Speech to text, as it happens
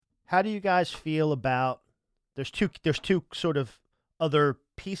how do you guys feel about? There's two sort of other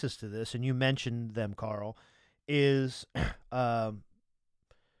pieces to this, and you mentioned them, Carl. Is um,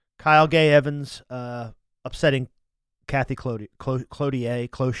 Kyle Gay Evans upsetting Kathy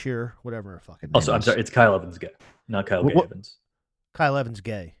Cloutier, whatever her fucking name Also, I'm is. sorry, it's Kyle Evans Gay, not Kyle Gay What, Evans. Kyle Evans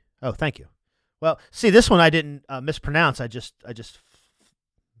gay? Oh, thank you. Well, see, this one I didn't mispronounce. I just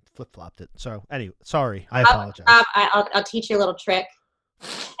flip flopped it. So anyway, sorry. I apologize. I'll teach you a little trick.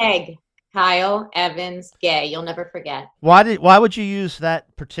 Egg. Kyle Evans Gay. You'll never forget. Why would you use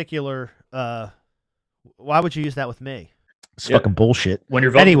that particular? Why would you use that with me? It's Yeah. fucking bullshit. When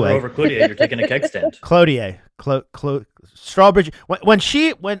you're voting Anyway. for over Cloutier, you're taking a keg stand. Cloutier, Strawbridge.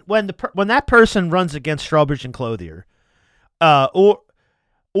 When that person runs against Strawbridge and Clothier,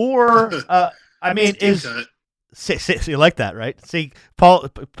 or I mean, is see, you like that, right? See,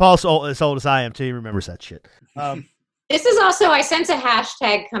 Paul's as old as I am too. He remembers that shit. This is also, I sense a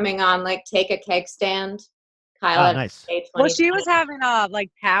hashtag coming on, like take a keg stand. Kyle Evans nice. Gay Well, she 2020. was having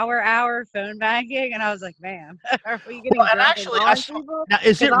like power hour phone banking, and I was like, "Man, are we getting Well, and drunk actually, and I calling saw- people?" Now,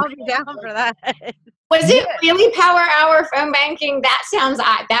 is it? I'll be down for that. Was it really power hour phone banking? That sounds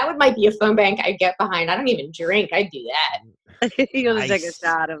that might be a phone bank I'd get behind. I don't even drink. I'd do that. You'll just take a Nice.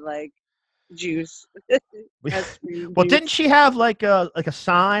 shot of like juice. Well, didn't she have like a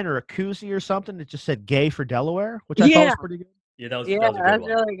sign or a koozie or something that just said "Gay for Delaware," which I thought was pretty good. Yeah, that was Yeah, a good that's one.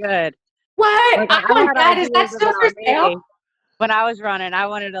 really good. What? Like, I want had that. Is that ideas still for about sale? me. When I was running, I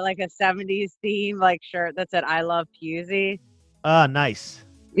wanted like a 70s theme like shirt that said "I love Pusey." Nice.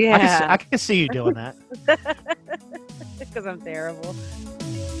 I Yeah, can see you doing that. because I'm terrible.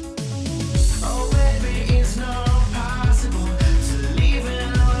 Oh, baby, it's not possible to leave it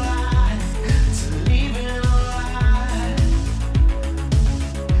alive, to leave it alive.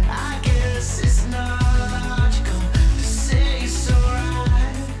 I guess it's not logical to say it's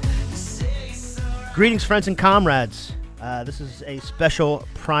alright, to say it's alright. Greetings, friends and comrades. This is a special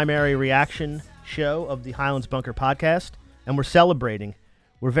primary reaction show of the Highlands Bunker podcast, and we're celebrating.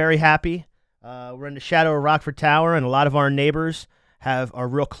 We're very happy. We're in the shadow of Rockford Tower, and a lot of our neighbors are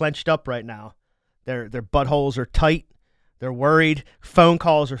real clenched up right now. Their buttholes are tight. They're worried. Phone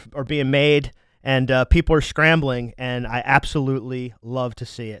calls are being made, and people are scrambling, and I absolutely love to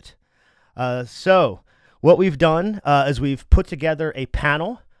see it. So what we've done is we've put together a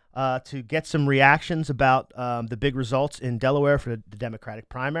panel to get some reactions about the big results in Delaware for the Democratic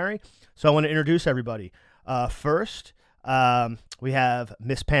primary. So I want to introduce everybody. First, we have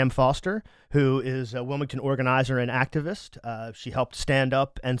Miss Pam Foster, who is a Wilmington organizer and activist. She helped stand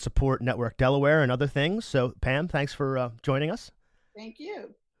up and support Network Delaware and other things. So, Pam, thanks for joining us. Thank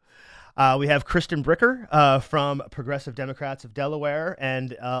you. We have Kristen Bricker from Progressive Democrats of Delaware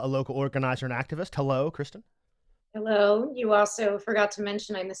and a local organizer and activist. Hello, Kristen. Hello. You also forgot to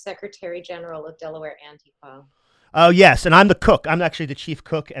mention I'm the Secretary General of Delaware Antifa. Oh, yes, and I'm the cook. I'm actually the chief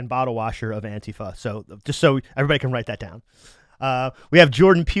cook and bottle washer of Antifa, so just so everybody can write that down. We have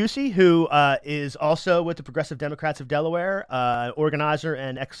Jordan Pusey, who is also with the Progressive Democrats of Delaware, organizer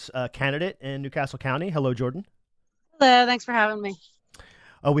and ex-candidate in Newcastle County. Hello, Jordan. Hello, thanks for having me.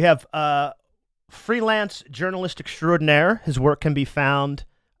 We have freelance journalist extraordinaire. His work can be found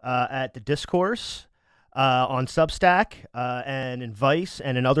at The Discourse, on Substack, and in Vice,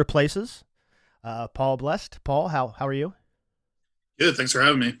 and in other places. Paul Blessed. Paul, how are you? Good. Thanks for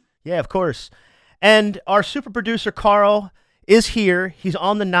having me. Yeah, of course. And our super producer, Carl, is here. He's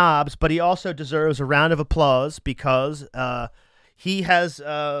on the knobs, but he also deserves a round of applause because he has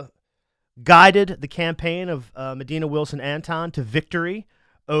guided the campaign of Medina Wilson Anton to victory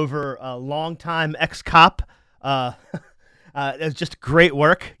over a longtime ex-cop. It was just great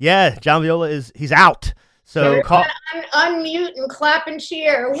work. Yeah, John Viola he's out. So Unmute and clap and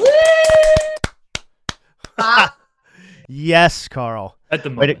cheer. Woo! Yes, Carl. At the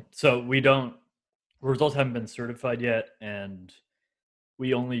moment. So results haven't been certified yet, and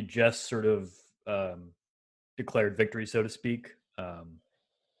we only just sort of declared victory, so to speak.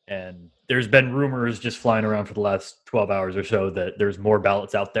 And there's been rumors just flying around for the last 12 hours or so that there's more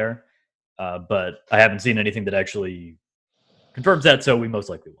ballots out there. But I haven't seen anything that actually confirms that, so we most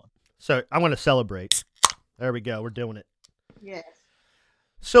likely won. So I'm going to celebrate. There we go. We're doing it. Yes.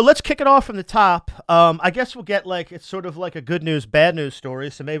 So let's kick it off from the top. I guess we'll get it's sort of like a good news, bad news story.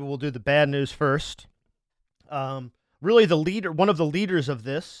 So maybe we'll do the bad news first. Really, one of the leaders of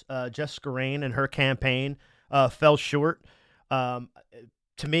this, Jess Scarane, and her campaign fell short.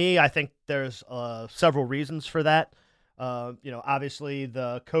 To me, I think there's several reasons for that. Obviously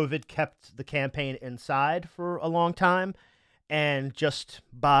the COVID kept the campaign inside for a long time, and just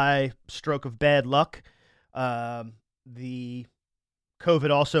by stroke of bad luck, the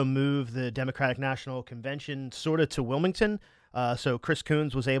COVID also moved the Democratic National Convention sort of to Wilmington. So Chris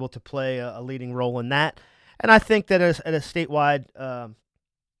Coons was able to play a leading role in that. And I think that at a statewide,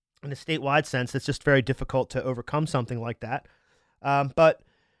 in a statewide sense, it's just very difficult to overcome something like that. But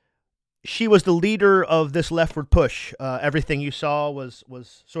she was the leader of this leftward push. Everything you saw was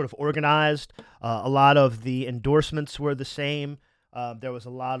sort of organized. A lot of the endorsements were the same. There was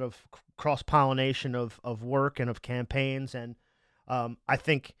a lot of cross-pollination of work and of campaigns. And I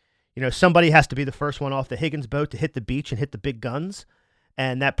think, somebody has to be the first one off the Higgins boat to hit the beach and hit the big guns.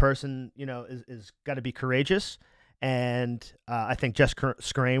 And that person, is got to be courageous. And I think Jess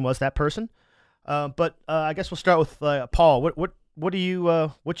Scrane was that person. But I guess we'll start with Paul. What do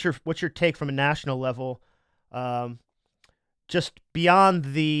you what's your take from a national level, just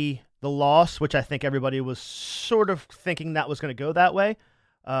beyond the loss, which I think everybody was sort of thinking that was going to go that way,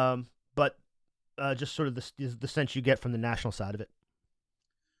 but just sort of the sense you get from the national side of it.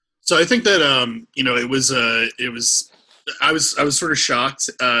 So I think that I was sort of shocked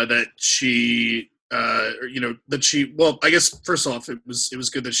that she well, I guess first off it was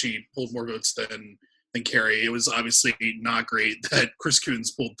good that she pulled more votes than Kerry. It was obviously not great that Chris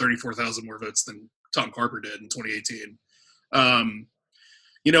Coons pulled 34,000 more votes than Tom Carper did in 2018.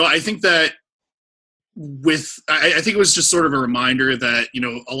 I think that I think it was just sort of a reminder that,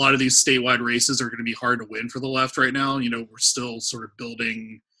 a lot of these statewide races are going to be hard to win for the left right now. We're still sort of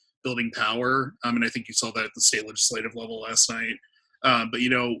building power. And I think you saw that at the state legislative level last night. But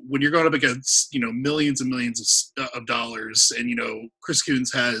when you're going up against, millions and millions of dollars, and, Chris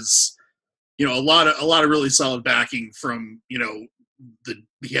Coons has, a lot of really solid backing from,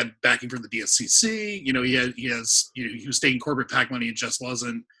 he had backing from the DSCC, he was taking corporate PAC money and just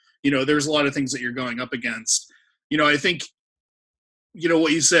wasn't, there's a lot of things that you're going up against. I think,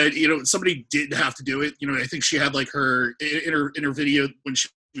 what you said, somebody did have to do it. I think she had like her, in her video when she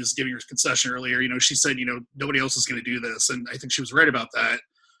was giving her concession earlier, she said, nobody else is going to do this. And I think she was right about that.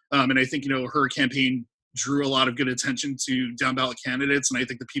 And I think, her campaign drew a lot of good attention to down ballot candidates. And I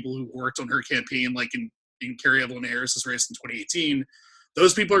think the people who worked on her campaign, like in Carrie Evelyn Harris's race in 2018,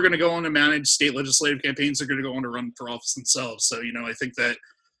 those people are going to go on to manage state legislative campaigns. They're going to go on to run for office themselves. So, I think that,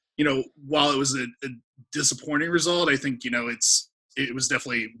 while it was a disappointing result, I think, it was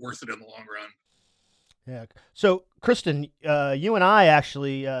definitely worth it in the long run. Yeah. So, Kristen, you and I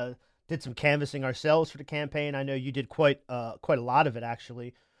actually did some canvassing ourselves for the campaign. I know you did quite a lot of it,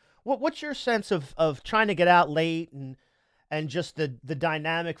 actually. What's your sense of trying to get out late and just the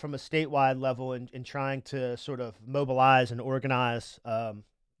dynamic from a statewide level and trying to sort of mobilize and organize, a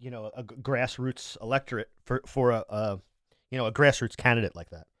grassroots electorate for a grassroots candidate like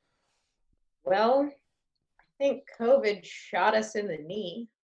that? Well, I think COVID shot us in the knee.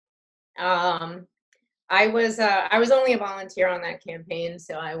 I was only a volunteer on that campaign,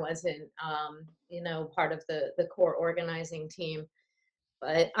 so I wasn't, part of the core organizing team.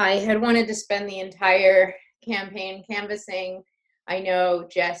 But I had wanted to spend the entire campaign canvassing. I know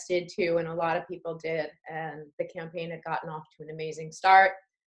Jess did too, and a lot of people did. And the campaign had gotten off to an amazing start.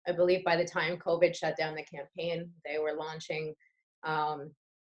 I believe by the time COVID shut down the campaign, they were launching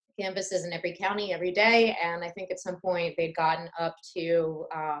canvases in every county every day. And I think at some point they'd gotten up to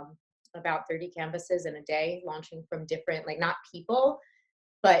about 30 canvases in a day, launching from different, like not people,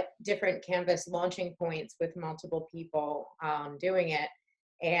 but different canvas launching points with multiple people doing it.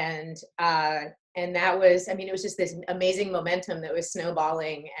 And that was, it was just this amazing momentum that was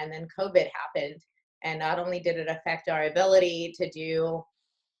snowballing. And then COVID happened. And not only did it affect our ability to do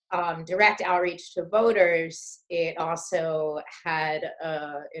direct outreach to voters, it also had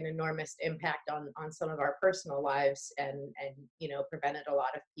an enormous impact on some of our personal lives and prevented a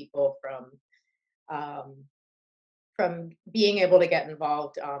lot of people from being able to get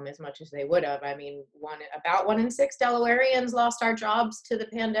involved as much as they would have. About 1 in 6 Delawareans lost our jobs to the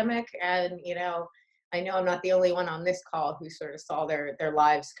pandemic. And, I know I'm not the only one on this call who sort of saw their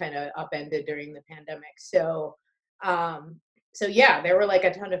lives kind of upended during the pandemic. So yeah, there were like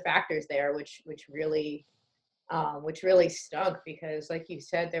a ton of factors there, which really stunk because, like you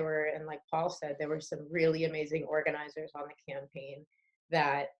said, there were, and like Paul said, there were some really amazing organizers on the campaign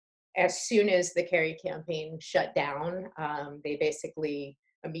that, as soon as the Kerry campaign shut down, they basically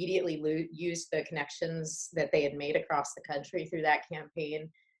immediately used the connections that they had made across the country through that campaign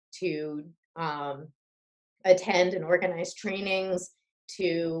to attend and organize trainings,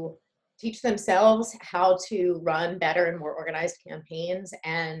 to teach themselves how to run better and more organized campaigns.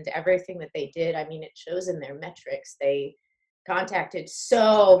 And everything that they did, it shows in their metrics. They contacted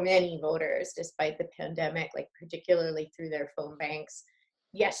so many voters despite the pandemic, like particularly through their phone banks.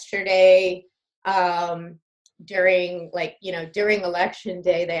 Yesterday, during during election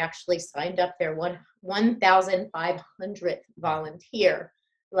day, they actually signed up their 1,500th volunteer.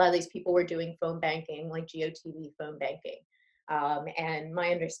 A lot of these people were doing phone banking, like GeoTV phone banking. And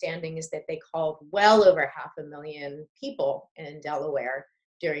my understanding is that they called well over 500,000 people in Delaware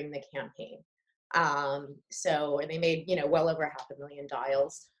during the campaign. So they made, well over 500,000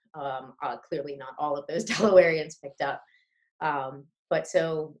 dials. Clearly not all of those Delawareans picked up. But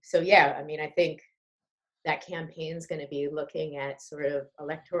so yeah, I mean, I think that campaign is going to be looking at sort of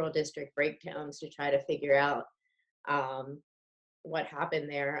electoral district breakdowns to try to figure out what happened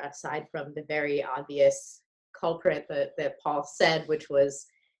there, aside from the very obvious culprit that Paul said, which was,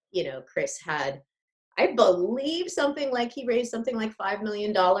 Chris had, I believe he raised something like $5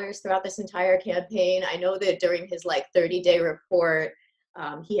 million throughout this entire campaign. I know that during his 30-day report,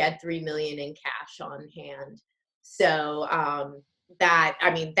 he had $3 million in cash on hand. So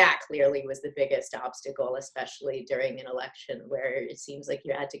that clearly was the biggest obstacle, especially during an election where it seems like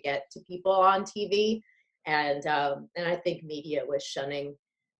you had to get to people on TV. And I think media was shunning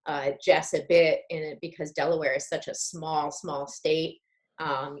Jess a bit in it because Delaware is such a small state.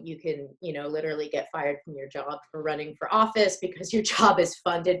 You can, literally get fired from your job for running for office because your job is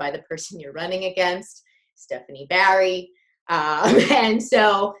funded by the person you're running against, Stephanie Barry. And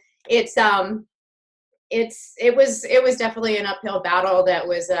so it was definitely an uphill battle that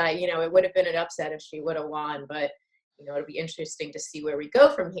was, it would have been an upset if she would have won, but, it'll be interesting to see where we go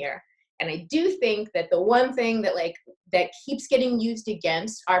from here. And I do think that the one thing that keeps getting used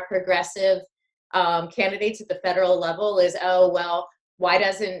against our progressive candidates at the federal level is, oh, well, why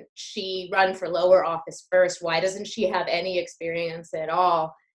doesn't she run for lower office first? Why doesn't she have any experience at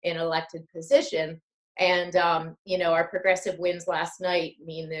all in elected position? And, our progressive wins last night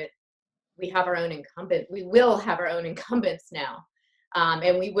mean that we have our own incumbent. We will have our own incumbents now.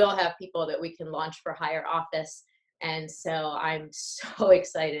 And we will have people that we can launch for higher office. And so I'm so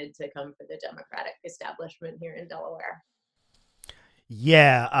excited to come for the Democratic establishment here in Delaware.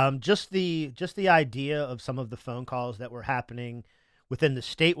 Yeah, just the idea of some of the phone calls that were happening within the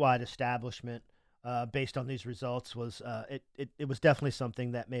statewide establishment based on these results was it was definitely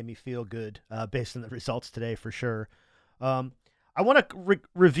something that made me feel good based on the results today for sure. I want to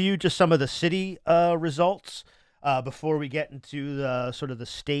review just some of the city results before we get into the sort of the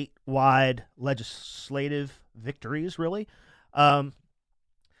statewide legislative victories, really.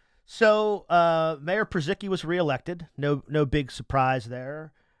 So Mayor Purzycki was reelected. No big surprise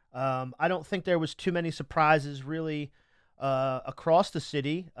there. I don't think there was too many surprises really across the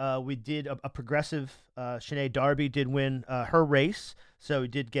city. We did a progressive. Sinead Darby did win her race, so we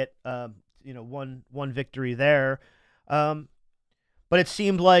did get one victory there. But it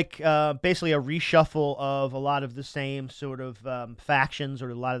seemed like basically a reshuffle of a lot of the same sort of factions or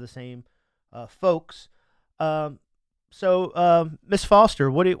a lot of the same folks. So, Ms.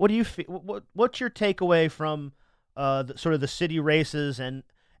 Foster, what do you what's your takeaway from sort of the city races and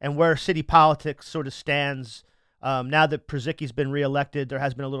where city politics sort of stands now that Purzycki's been reelected? There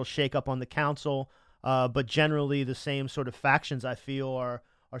has been a little shakeup on the council, but generally the same sort of factions I feel are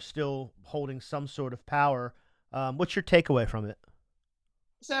still holding some sort of power. What's your takeaway from it?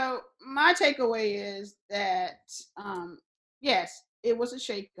 So my takeaway is that, yes, it was a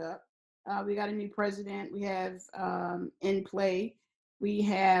shakeup. We got a new president. We have in play. We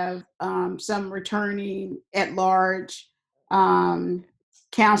have some returning at large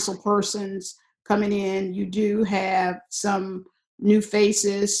council persons coming in. You do have some new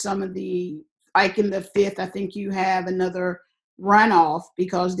faces. Some of the, like in the 5th, I think you have another runoff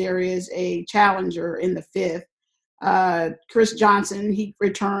because there is a challenger in the 5th. Chris Johnson, he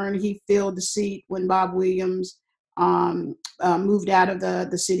returned. He filled the seat when Bob Williams moved out of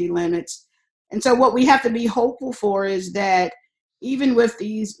the city limits. And so what we have to be hopeful for is that even with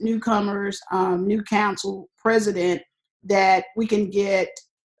these newcomers, new council president, that we can get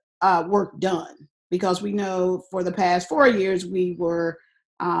work done, because we know for the past 4 years we were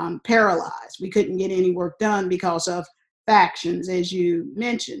paralyzed. We couldn't get any work done because of factions, as you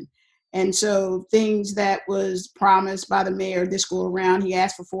mentioned. And so things that was promised by the mayor this go around, he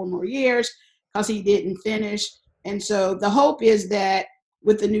asked for 4 more years because he didn't finish. And so the hope is that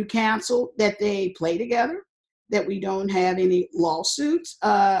with the new council that they play together, that we don't have any lawsuits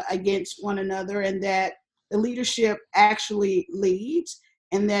against one another, and that the leadership actually leads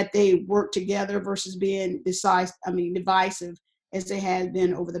and that they work together versus being divisive as they have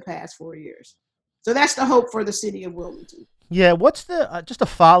been over the past 4 years. So that's the hope for the city of Wilmington. Yeah, what's the just a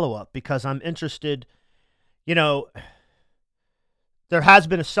follow-up, because I'm interested, there has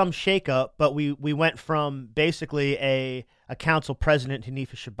been some shakeup, but we went from basically a a council president,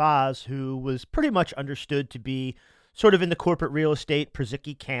 Hanifa Shabazz, who was pretty much understood to be sort of in the corporate real estate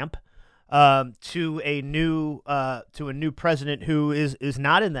Prizicki camp, to a new president who is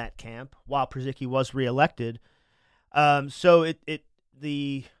not in that camp while Prizicki was reelected. So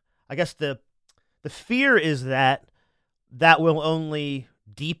I guess the fear is that will only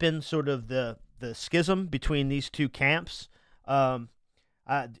deepen sort of the schism between these two camps.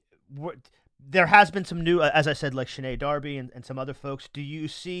 There has been some new, as I said, like Shanae Darby and some other folks. Do you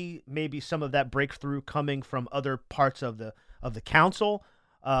see maybe some of that breakthrough coming from other parts of the council?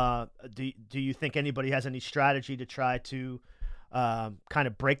 Do you think anybody has any strategy to try to kind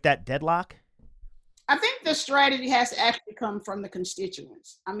of break that deadlock? I think the strategy has to actually come from the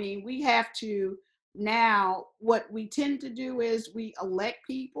constituents. I mean, we have to now, what we tend to do is we elect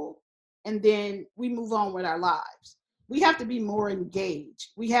people and then we move on with our lives. We have to be more engaged.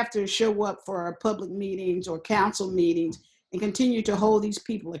 We have to show up for our public meetings or council meetings and continue to hold these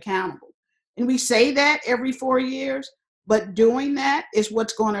people accountable. And we say that every 4 years, but doing that is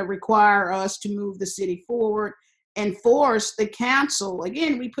what's going to require us to move the city forward and force the council.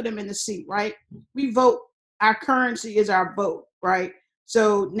 Again, we put them in the seat, right? We vote. Our currency is our vote, right?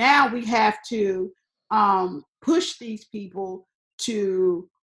 So now we have to push these people to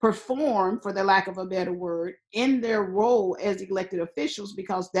perform, for the lack of a better word, in their role as elected officials,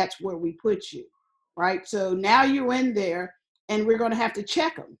 because that's where we put you, right? So now you're in there and we're going to have to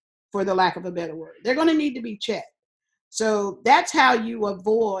check them, for the lack of a better word. They're going to need to be checked. So that's how you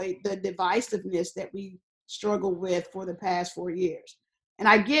avoid the divisiveness that we struggled with for the past 4 years. And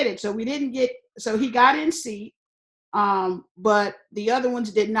I get it. So he got in seat, but the other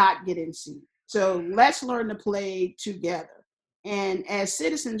ones did not get in seat. So let's learn to play together. And as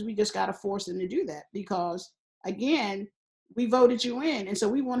citizens, we just got to force them to do that because, again, we voted you in. And so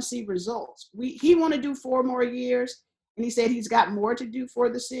we want to see results. He want to do 4 more years. And he said he's got more to do for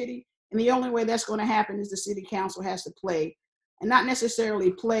the city. And the only way that's going to happen is the city council has to play, and not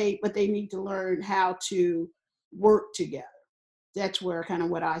necessarily play, but they need to learn how to work together. That's where kind of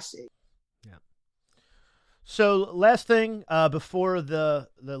what I see. Yeah. So last thing before the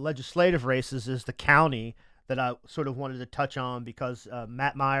legislative races is the county that I sort of wanted to touch on because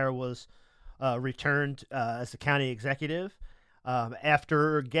Matt Meyer was returned as the county executive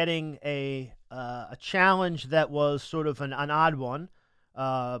after getting a challenge that was sort of an odd one.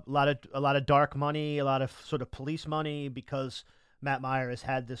 A lot of dark money, a lot of sort of police money, because Matt Meyer has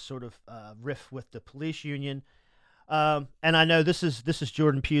had this sort of riff with the police union. And I know this is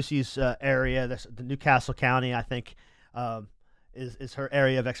Jordan Pusey's area. The Newcastle County, I think, is her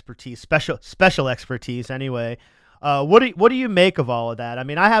area of expertise, special expertise. Anyway, what do you make of all of that? I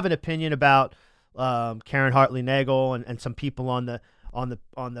mean, I have an opinion about Karen Hartley Nagel and some people on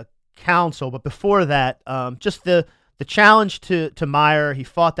the council, but before that, just the challenge to Meyer, he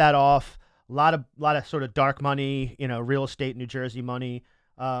fought that off. A lot of sort of dark money, real estate, New Jersey money.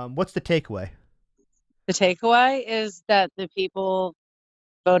 What's the takeaway? The takeaway is that the people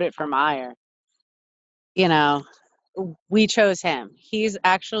voted for Meyer. We chose him. He's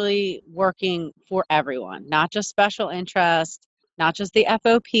actually working for everyone, not just special interest, not just the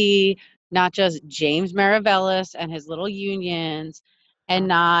FOP, not just James Maravellis and his little unions, and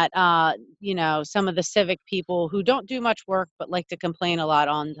not, some of the civic people who don't do much work but like to complain a lot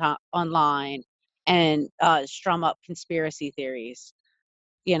online and strum up conspiracy theories.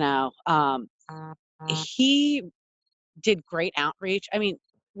 He did great outreach. I mean,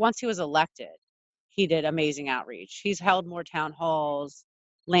 once he was elected, he did amazing outreach. He's held more town halls.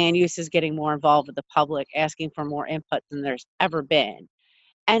 Land use is getting more involved with the public, asking for more input than there's ever been.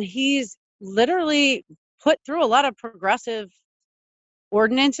 And he's literally put through a lot of progressive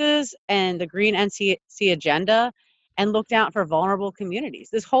ordinances and the Green NC agenda and looked out for vulnerable communities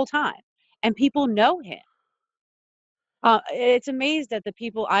this whole time. And people know him. It's amazed at the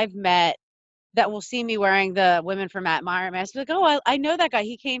people I've met that will see me wearing the Women for Matt Meyer mask. Like, oh, I know that guy.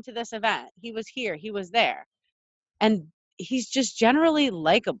 He came to this event. He was here. He was there. And he's just generally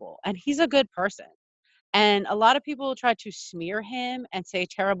likable. And he's a good person. And a lot of people try to smear him and say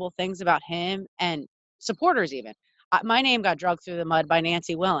terrible things about him, and supporters even. My name got dragged through the mud by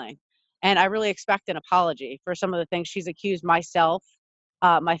Nancy Willing. And I really expect an apology for some of the things she's accused myself,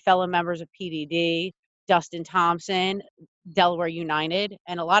 my fellow members of PDD, Dustin Thompson, Delaware United,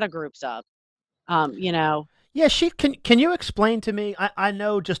 and a lot of groups of. Yeah, can you explain to me? I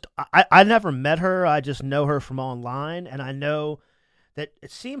know I never met her. I just know her from online, and I know that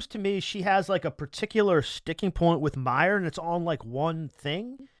it seems to me she has like a particular sticking point with Meyer, and it's on like one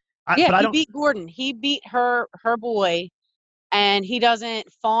thing. He beat Gordon. He beat her boy and he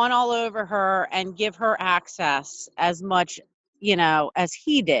doesn't fawn all over her and give her access as much, as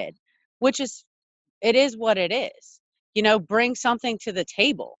he did, which is, it is what it is. Bring something to the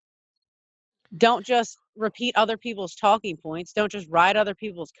table. Don't just repeat other people's talking points. Don't just ride other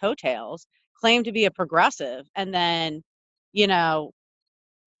people's coattails. Claim to be a progressive, and then,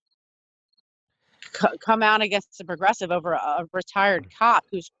 come out against a progressive over a retired cop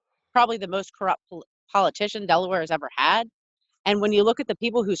who's probably the most corrupt politician Delaware has ever had. And when you look at the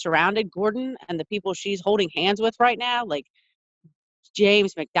people who surrounded Gordon and the people she's holding hands with right now, like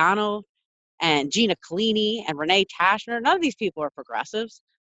James McDonald and Gina Collini and Renee Tashner, none of these people are progressives.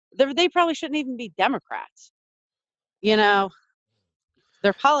 They probably shouldn't even be Democrats.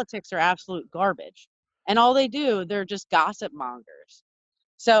 Their politics are absolute garbage. And all they do, they're just gossip mongers.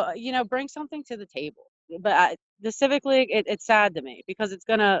 So, bring something to the table. But the Civic League, it's sad to me because it's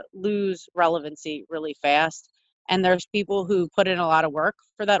going to lose relevancy really fast. And there's people who put in a lot of work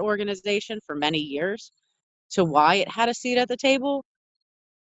for that organization for many years to why it had a seat at the table.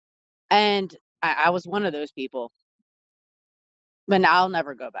 And I was one of those people. But I'll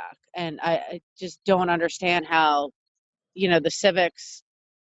never go back. And I just don't understand how, the civics,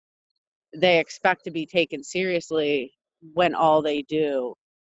 they expect to be taken seriously when all they do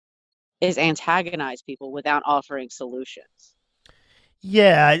is antagonize people without offering solutions.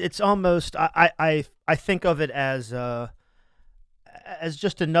 Yeah, it's almost I think of it as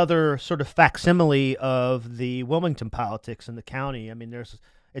just another sort of facsimile of the Wilmington politics in the county. I mean,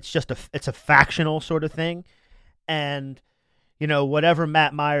 it's a factional sort of thing, and whatever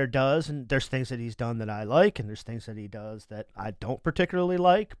Matt Meyer does, and there's things that he's done that I like, and there's things that he does that I don't particularly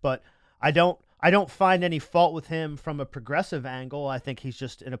like, but I don't find any fault with him from a progressive angle. I think he's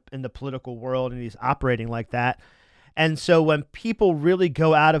just in the political world and he's operating like that. And so when people really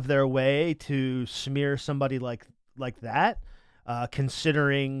go out of their way to smear somebody like that,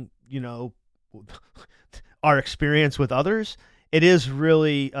 considering, our experience with others, it is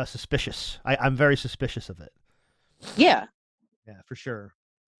really suspicious. I'm very suspicious of it. Yeah. Yeah, for sure.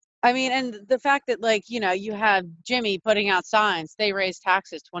 I mean, and the fact that, you have Jimmy putting out signs, they raise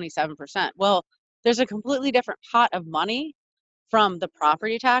taxes 27%. Well, there's a completely different pot of money from the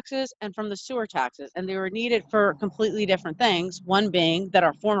property taxes and from the sewer taxes, and they were needed for completely different things. One being that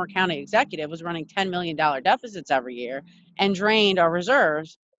our former county executive was running $10 million deficits every year and drained our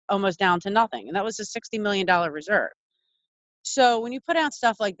reserves almost down to nothing. And that was a $60 million reserve. So when you put out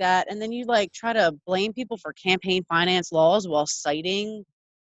stuff like that, and then you try to blame people for campaign finance laws while citing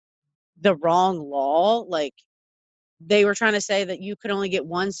the wrong law, they were trying to say that you could only get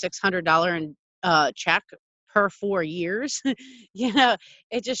one $600 check per 4 years.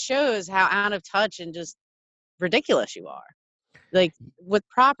 It just shows how out of touch and just ridiculous you are. With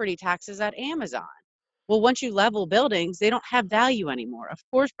property taxes at Amazon. Well, once you level buildings, they don't have value anymore. Of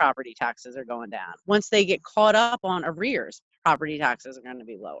course, property taxes are going down. Once they get caught up on arrears, property taxes are going to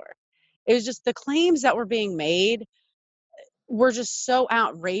be lower. It was just the claims that were being made were just so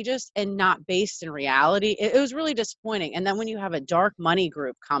outrageous and not based in reality. It was really disappointing. And then when you have a dark money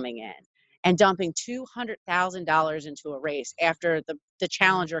group coming in and dumping $200,000 into a race after the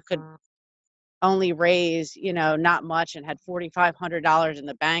challenger could only raise, not much and had $4,500 in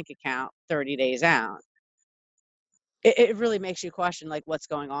the bank account 30 days out, it really makes you question what's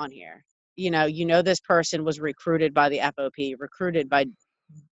going on here. This person was recruited by the FOP, recruited by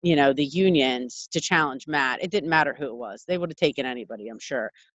the unions to challenge Matt. It didn't matter who it was. They would have taken anybody, I'm sure.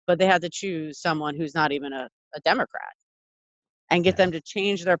 But they had to choose someone who's not even a Democrat and get them to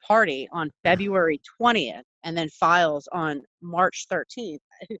change their party on February 20th and then files on March 13th,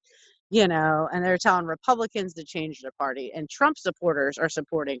 and they're telling Republicans to change their party, and Trump supporters are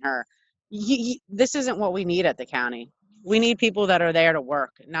supporting her. This isn't what we need at the county. We need people that are there to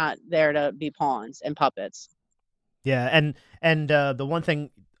work, not there to be pawns and puppets. Yeah, and the one thing,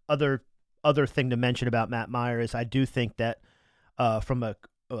 other thing to mention about Matt Meyer is I do think that from a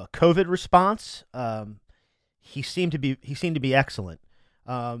COVID response, he seemed to be excellent.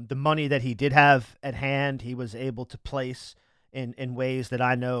 The money that he did have at hand, he was able to place in ways that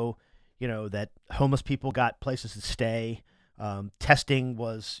I know, that homeless people got places to stay. Testing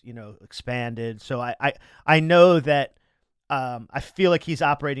was, expanded. So I know that I feel like he's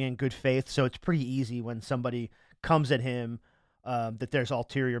operating in good faith. So it's pretty easy when somebody comes at him that there's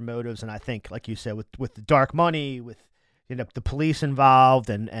ulterior motives. And I think, like you said, with the dark money, with the police involved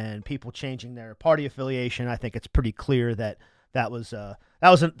and people changing their party affiliation, I think it's pretty clear that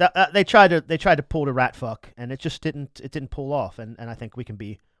they tried to pull the rat fuck, and it just didn't pull off. And I think we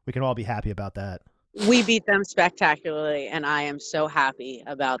can all be happy about that. we beat them spectacularly, and I am so happy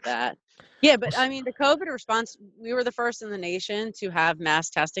about that. Yeah, but I mean, the COVID response, we were the first in the nation to have mass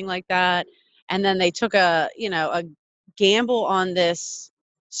testing like that, and then they took a gamble on this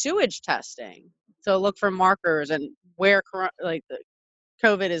sewage testing to look for markers and where like the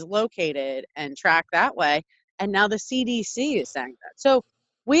COVID is located and track that way. And now the CDC is saying that. So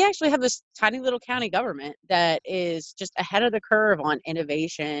we actually have this tiny little county government that is just ahead of the curve on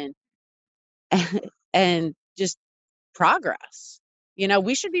innovation and just progress.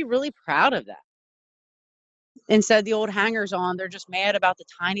 We should be really proud of that. Instead, the old hangers on, they're just mad about the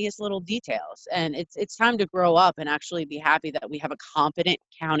tiniest little details. And it's time to grow up and actually be happy that we have a competent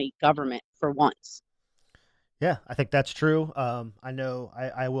county government for once. Yeah, I think that's true. I know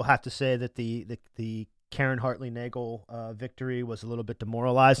I will have to say that the Karen Hartley Nagel victory was a little bit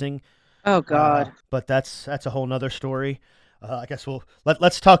demoralizing. Oh God. But that's a whole nother story. I guess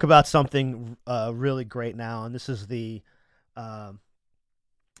let's talk about something really great now, and this is the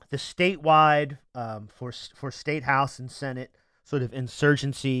statewide for state house and senate sort of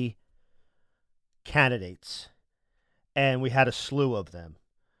insurgency candidates, and we had a slew of them: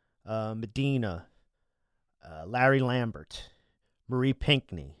 Medina, Larry Lambert, Marie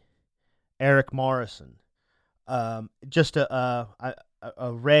Pinckney, Eric Morrison. Just a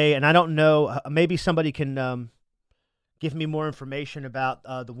array, and I don't know. Maybe somebody can give me more information about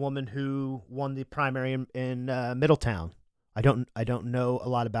the woman who won the primary in Middletown. I don't know a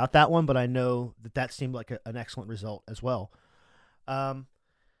lot about that one, but I know that seemed like an excellent result as well.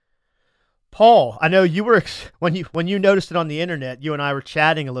 Paul, I know you were when you noticed it on the internet. You and I were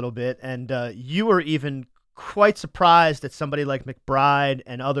chatting a little bit, and you were even quite surprised that somebody like McBride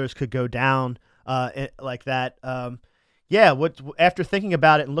and others could go down like that. Yeah. What after thinking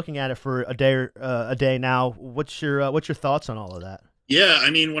about it and looking at it for a day now, what's your thoughts on all of that? Yeah, I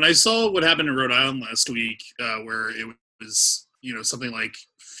mean, when I saw what happened in Rhode Island last week, where it was something like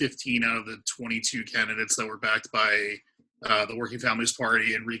 15 out of the 22 candidates that were backed by the Working Families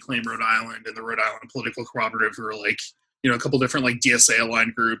Party and Reclaim Rhode Island and the Rhode Island Political Cooperative, who are like a couple different like DSA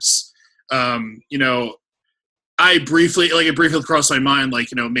aligned groups. It briefly crossed my mind, like,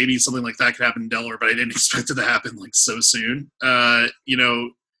 maybe something like that could happen in Delaware, but I didn't expect it to happen like so soon. The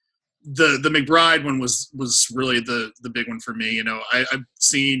McBride one was really the big one for me. I've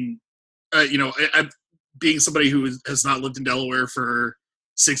seen, being somebody who has not lived in Delaware for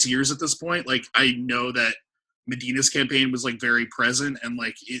 6 years at this point, like, I know that Medina's campaign was like very present, and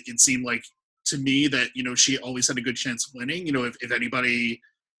like it seemed like to me that she always had a good chance of winning. If anybody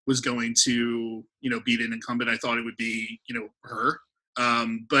was going to beat an incumbent, I thought it would be her.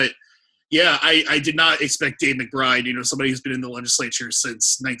 But yeah, I did not expect Dave McBride, somebody who's been in the legislature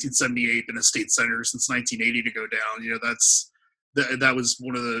since 1978, been a state senator since 1980, to go down. That was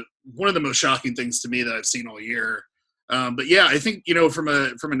one of the most shocking things to me that I've seen all year. But yeah, I think from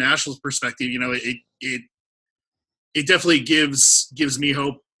a national perspective, it definitely gives me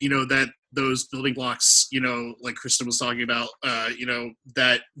hope, that those building blocks, like Kristen was talking about,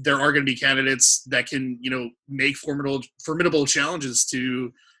 that there are going to be candidates that can, make formidable challenges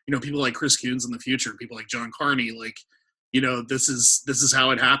to, people like Chris Coons in the future, people like John Carney. Like, this is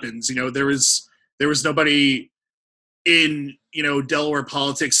how it happens. There was nobody in, Delaware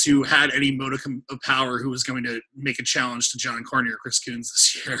politics who had any modicum of power who was going to make a challenge to John Carney or Chris Coons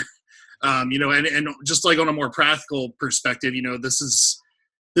this year. And just like on a more practical perspective, this is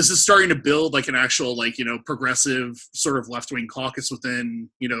starting to build like an actual, like, progressive sort of left-wing caucus within,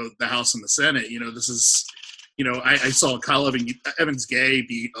 the House and the Senate. This is, I saw Kyle Evans Gay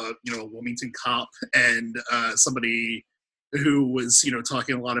be a Wilmington cop, and somebody who was,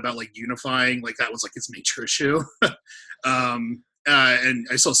 talking a lot about like unifying, like that was like his major issue. And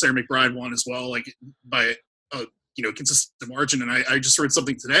I saw Sarah McBride won as well, like by a consistent margin. And I just heard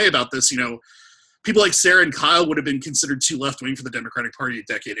something today about this. People like Sarah and Kyle would have been considered too left-wing for the Democratic Party a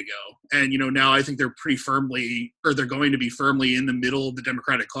decade ago. And, now I think they're they're going to be firmly in the middle of the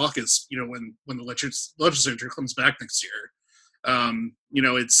Democratic caucus, when the legislature comes back next year.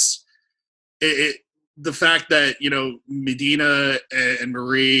 The fact that, Medina and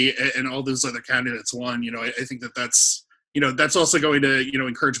Marie and all those other candidates won, I think that's also going to,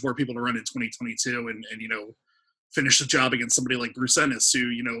 encourage more people to run in 2022 and finish the job against somebody like Bruce Ennis,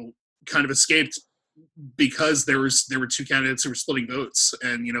 who, kind of escaped because there were two candidates who were splitting votes.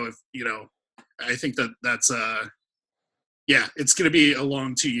 And, I think that's it's going to be a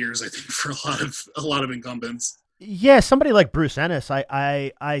long 2 years, I think, for a lot of incumbents. Yeah. Somebody like Bruce Ennis,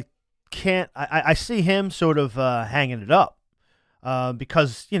 I see him sort of hanging it up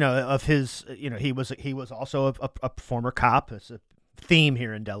because, of his, he was also a former cop. It's a theme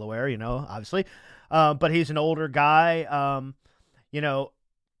here in Delaware, obviously. but he's an older guy. You know,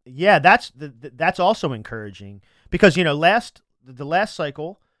 yeah, that's also encouraging because the last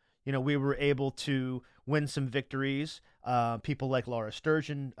cycle, we were able to win some victories. People like Laura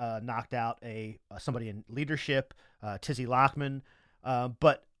Sturgeon knocked out somebody in leadership, Tizzy Lockman.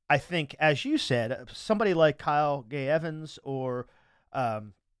 But I think, as you said, somebody like Kyle Gay Evans or Sarah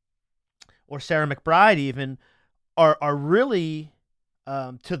McBride even are really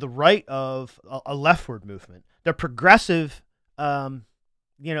to the right of a leftward movement. They're progressive, in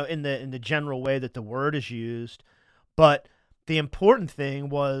the general way that the word is used, but the important thing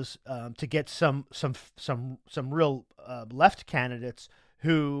was to get some real left candidates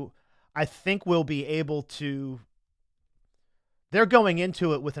who I think will be able to. They're going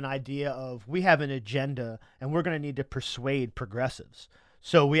into it with an idea of we have an agenda and we're going to need to persuade progressives.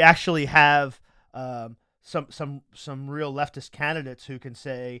 So we actually have some real leftist candidates who can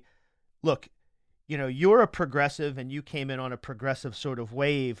say, look, you're a progressive and you came in on a progressive sort of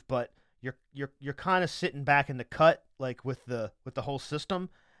wave, but you're kind of sitting back in the cut, like with the whole system,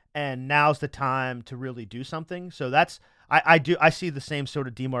 and now's the time to really do something. So I see the same sort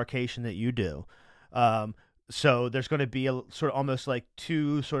of demarcation that you do. So there's going to be a sort of almost like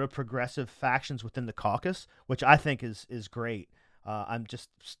two sort of progressive factions within the caucus, which I think is great. I'm just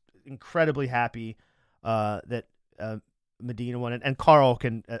incredibly happy that Medina won it, and Carl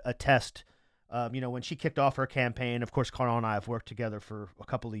can attest. When she kicked off her campaign, of course, Carl and I have worked together for a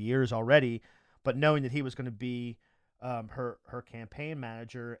couple of years already, but knowing that he was going to be her campaign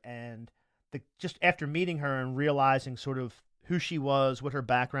manager, and just after meeting her and realizing sort of who she was, what her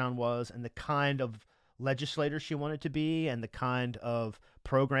background was, and the kind of legislator she wanted to be, and the kind of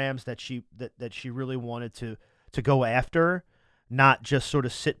programs that she really wanted to go after, not just sort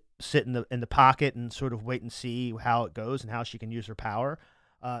of sit in the pocket and sort of wait and see how it goes and how she can use her power.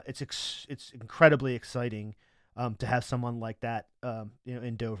 It's incredibly exciting to have someone like that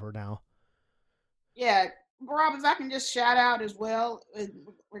in Dover now. Yeah, Rob, if I can just shout out as well in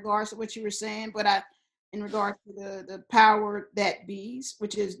regards to what you were saying, but in regards to the power that bees,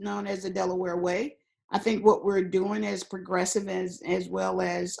 which is known as the Delaware Way, I think what we're doing as progressive as well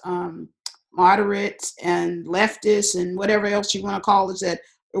as moderates and leftists and whatever else you want to call it, is that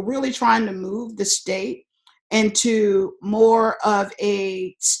we're really trying to move the state into more of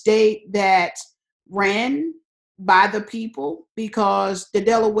a state that ran by the people, because the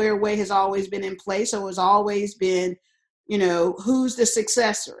Delaware Way has always been in place. So it's always been, who's the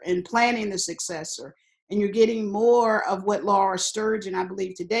successor and planning the successor. And you're getting more of what Laura Sturgeon, I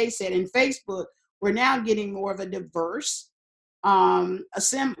believe today, said in Facebook. We're now getting more of a diverse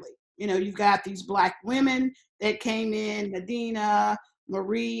assembly. You've got these Black women that came in, Medina,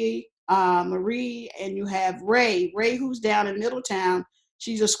 Marie, and you have Ray, who's down in Middletown.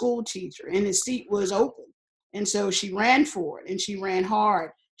 She's a school teacher, and his seat was open. And so she ran for it, and she ran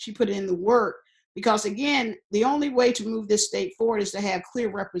hard. She put in the work, because, again, the only way to move this state forward is to have clear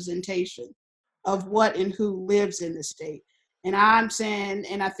representation of what and who lives in the state. And I'm saying,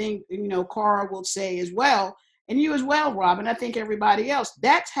 and I think, Cara will say as well, and you as well, Robin, I think everybody else,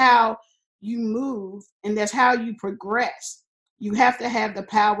 that's how you move, and that's how you progress. You have to have the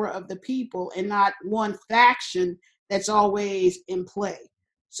power of the people and not one faction that's always in play.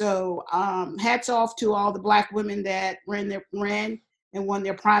 So hats off to all the Black women that ran and won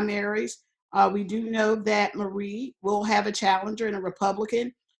their primaries. We do know that Marie will have a challenger and a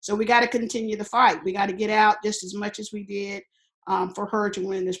Republican. So we got to continue the fight. We got to get out just as much as we did for her to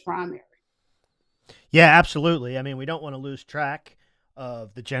win this primary. Yeah, absolutely. I mean, we don't want to lose track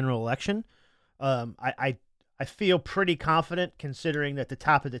of the general election. I feel pretty confident, considering that the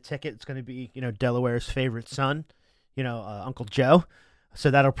top of the ticket is going to be, Delaware's favorite son, Uncle Joe. So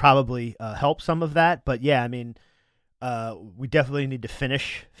that'll probably help some of that. But yeah, I mean, we definitely need to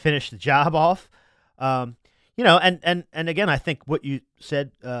finish the job off. And again, I think what you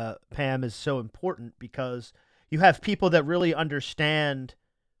said, Pam, is so important, because you have people that really understand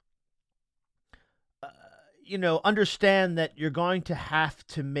that you're going to have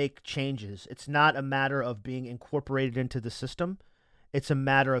to make changes. It's not a matter of being incorporated into the system. It's a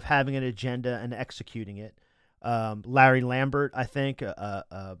matter of having an agenda and executing it. Larry Lambert, I think,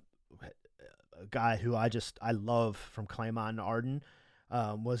 a guy who I love from Claymont and Arden,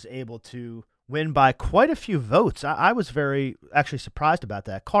 was able to win by quite a few votes. I was very actually surprised about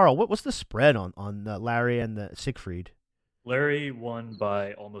that. Carl, what was the spread on Larry and the Siegfried? Larry won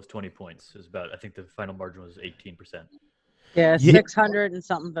by almost 20 points. It was I think the final margin was 18%. Yeah, Yeah. 600 and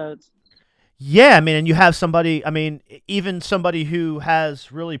something votes. Yeah, I mean, and you have somebody, even somebody who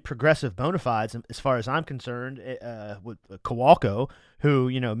has really progressive bona fides, as far as I'm concerned, with Kowalko,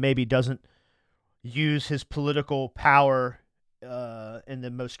 who, maybe doesn't, use his political power in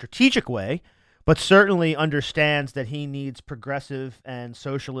the most strategic way, but certainly understands that he needs progressive and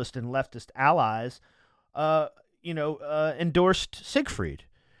socialist and leftist allies. Endorsed Siegfried,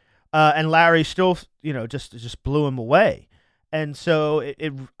 and Larry still, just blew him away. And so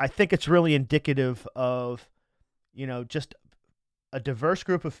I think it's really indicative of, just a diverse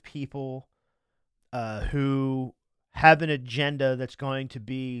group of people who have an agenda that's going to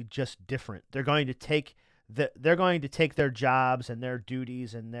be just different. They're going to take their jobs and their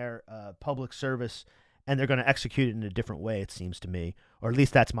duties and their public service, and they're going to execute it in a different way. It seems to me, or at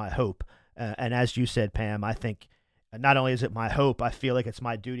least that's my hope. And as you said, Pam, I think not only is it my hope, I feel like it's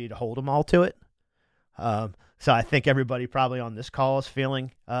my duty to hold them all to it. So I think everybody probably on this call is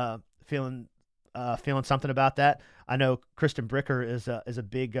feeling something about that. I know Kristen Bricker is a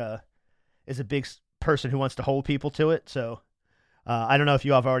big person who wants to hold people to it. So I don't know if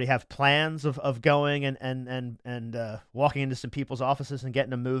you already have plans of going and walking into some people's offices and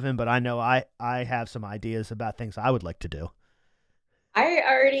getting them moving, but I know I have some ideas about things I would like to do. I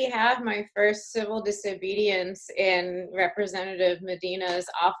already have my first civil disobedience in Representative Medina's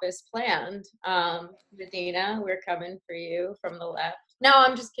office planned. Medina, we're coming for you from the left. No,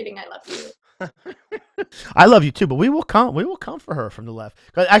 I'm just kidding. I love you. I love you too, but we will come. We will come for her from the left.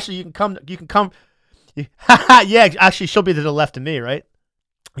 'Cause actually, you can come. Yeah, actually, she'll be to the left of me, right?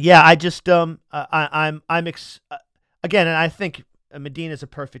 Yeah, I just again, and I think Medina is a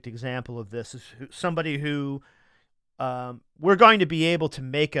perfect example of this. Is somebody who we're going to be able to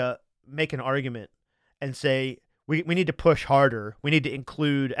make an argument and say we need to push harder. We need to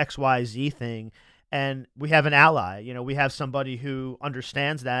include XYZ thing, and we have an ally. We have somebody who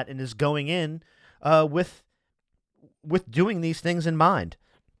understands that and is going in with doing these things in mind.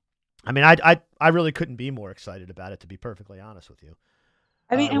 I mean, I really couldn't be more excited about it, to be perfectly honest with you.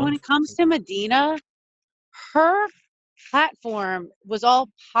 I mean, and when it comes to Medina, her platform was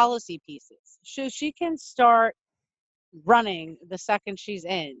all policy pieces. So she can start running the second she's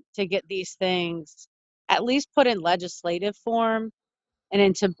in to get these things at least put in legislative form and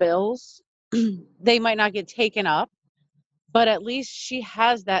into bills. They might not get taken up, but at least she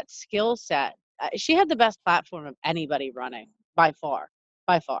has that skill set. She had the best platform of anybody running by far.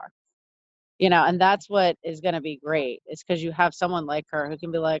 And that's what is going to be great. It's because you have someone like her who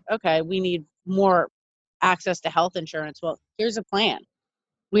can be like, okay, we need more access to health insurance. Well, here's a plan.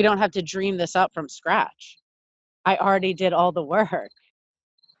 We don't have to dream this up from scratch. I already did all the work.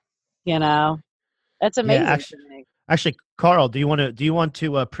 That's amazing to me. Actually, Carl, do you want to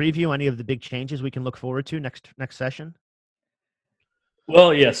preview any of the big changes we can look forward to next session?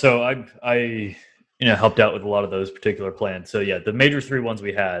 Well, yeah. So I helped out with a lot of those particular plans. So yeah, the major three ones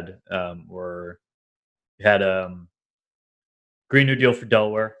we had were Green New Deal for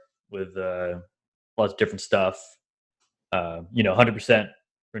Delaware with lots of different stuff. 100%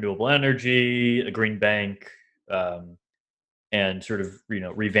 renewable energy, a green bank, and sort of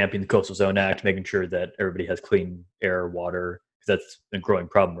revamping the Coastal Zone Act, making sure that everybody has clean air, water, because that's a growing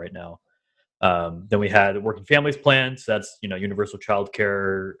problem right now. Then we had the Working Families Plan, so that's universal child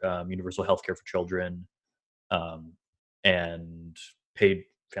care, universal health care for children, and paid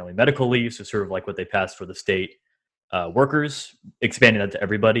family medical leave, so sort of like what they passed for the state workers, expanding that to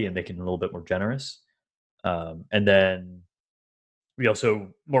everybody and making it a little bit more generous. And then we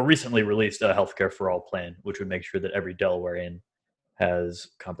also more recently released a healthcare for all plan, which would make sure that every Delawarean has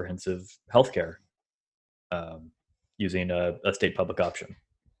comprehensive healthcare using a state public option.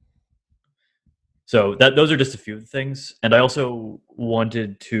 So those are just a few of the things. And I also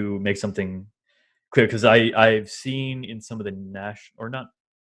wanted to make something clear because I've seen in some of the national, or not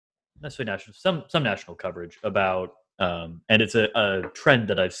necessarily national, some national coverage about, and it's a trend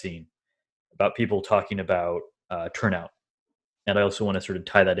that I've seen about people talking about turnout. And I also want to sort of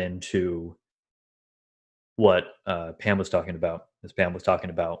tie that into what Pam was talking about,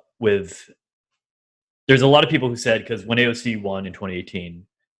 with, there's a lot of people who said, because when AOC won in 2018,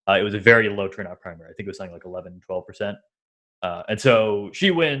 it was a very low turnout primary. I think it was something like 11, 12%. And so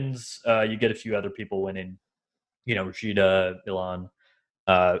she wins, you get a few other people winning, Rashida, Ilan.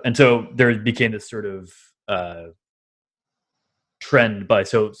 And so there became this sort of trend by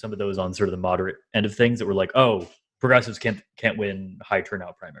some of those on sort of the moderate end of things that were like, oh, progressives can't win high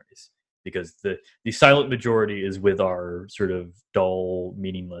turnout primaries because the silent majority is with our sort of dull,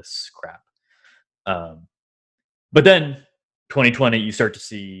 meaningless crap. But then 2020, you start to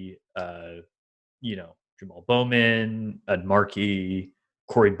see, Jamal Bowman, Ed Markey,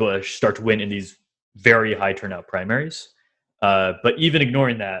 Cori Bush start to win in these very high turnout primaries. But even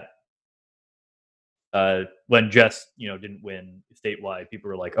ignoring that, when Jess, didn't win statewide, people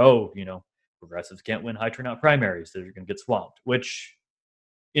were like, oh, progressives can't win high turnout primaries; they're going to get swamped. Which,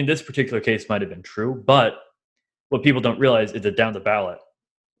 in this particular case, might have been true. But what people don't realize is that down the ballot,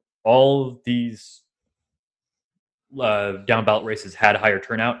 all these down ballot races had higher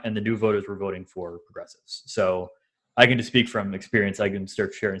turnout, and the new voters were voting for progressives. So I can just speak from experience. I can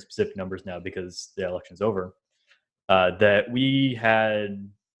start sharing specific numbers now because the election's over. That we had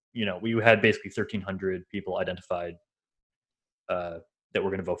basically 1,300 people identified that were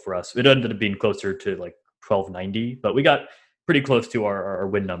going to vote for us. It ended up being closer to like 1,290, but we got pretty close to our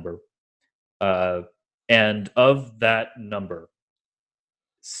win number. And of that number,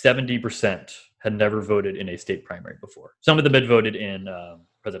 70% had never voted in a state primary before. Some of them had voted in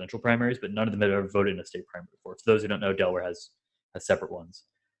presidential primaries, but none of them had ever voted in a state primary before. For those who don't know, Delaware has separate ones.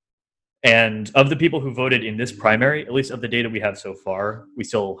 And of the people who voted in this primary, at least of the data we have so far, we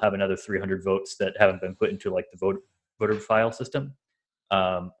still have another 300 votes that haven't been put into like the voter file system.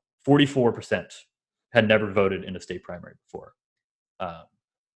 44% had never voted in a state primary before.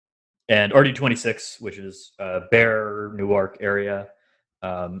 And RD26, which is Bear, Newark area,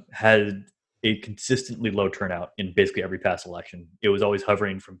 had a consistently low turnout in basically every past election. It was always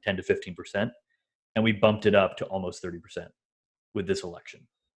hovering from 10 to 15%, and we bumped it up to almost 30% with this election.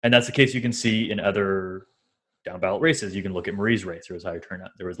 And that's the case you can see in other down ballot races. You can look at Marie's race, there was higher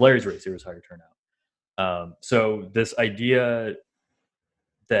turnout. There was Larry's race, there was higher turnout. So this idea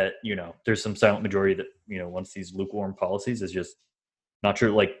that, there's some silent majority that, wants these lukewarm policies is just not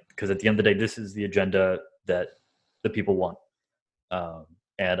true. Like, because at the end of the day, this is the agenda that the people want.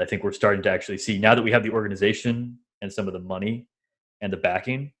 And I think we're starting to actually see, now that we have the organization and some of the money and the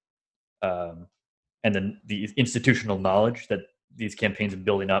backing, and then the institutional knowledge that these campaigns have been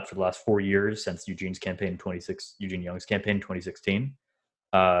building up for the last 4 years since Eugene Young's campaign in 2016,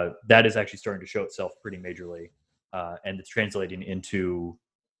 that is actually starting to show itself pretty majorly. And it's translating into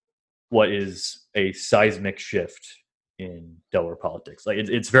what is a seismic shift in Delaware politics. Like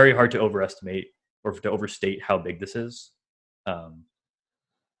it's very hard to overestimate or to overstate how big this is,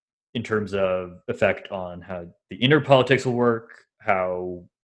 in terms of effect on how the inner politics will work, how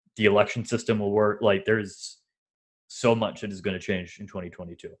the election system will work. Like there's so much that is going to change in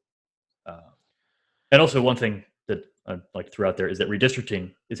 2022. And also one thing that I'd like to throw out there is that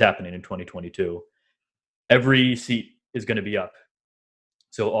redistricting is happening in 2022. Every seat is going to be up.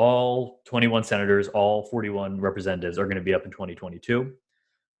 So all 21 senators, all 41 representatives are going to be up in 2022.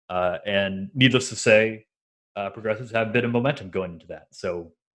 And needless to say, progressives have a bit of momentum going into that.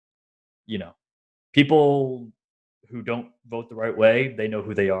 So, people who don't vote the right way, they know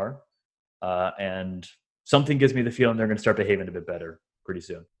who they are. And something gives me the feeling they're going to start behaving a bit better pretty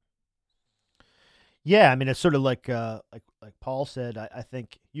soon. Yeah, I mean, it's sort of like Paul said. I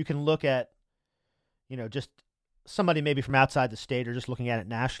think you can look at, just somebody maybe from outside the state or just looking at it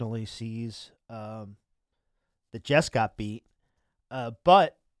nationally sees that Jess got beat,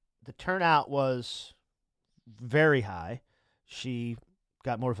 but the turnout was very high. She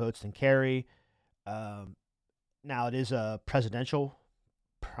got more votes than Kerry. Now it is a presidential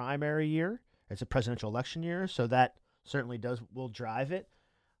primary year. It's a presidential election year, so that certainly will drive it.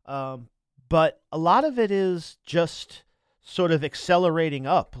 But a lot of it is just sort of accelerating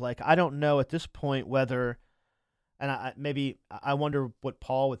up. Like, I don't know at this point whether, and I wonder what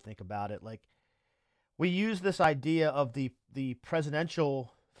Paul would think about it. Like, we use this idea of the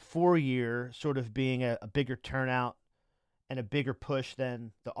presidential 4-year sort of being a bigger turnout and a bigger push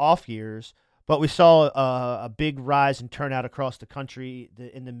than the off years, but we saw a big rise in turnout across the country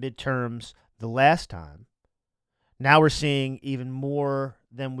in the midterms the last time. Now we're seeing even more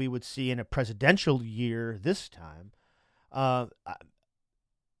than we would see in a presidential year this time. Do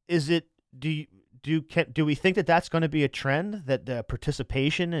we think that that's going to be a trend, that the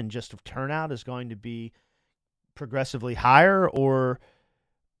participation and just turnout is going to be progressively higher, or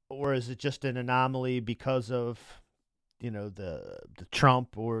is it just an anomaly because of the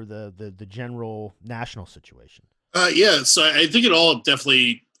Trump or the general national situation? Yeah, so I think it all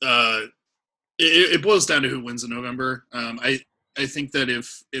definitely it boils down to who wins in November. I think that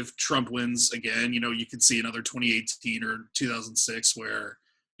if Trump wins again, you could see another 2018 or 2006 where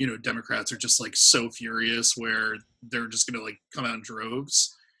Democrats are just like so furious where they're just going to like come out in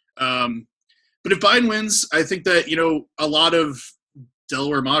droves. But if Biden wins, I think that a lot of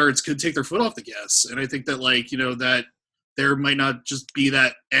Delaware moderates could take their foot off the gas, and I think that that there might not just be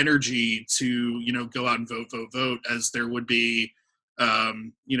that energy to go out and vote as there would be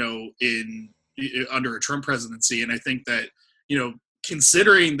in under a Trump presidency. And I think that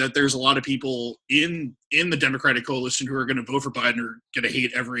considering that there's a lot of people in the Democratic coalition who are going to vote for Biden are going to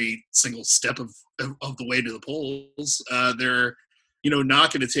hate every single step of the way to the polls, they're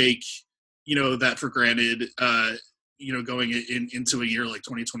not going to take that for granted. Going into a year like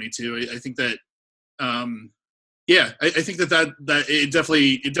 2022, I think that. I think that it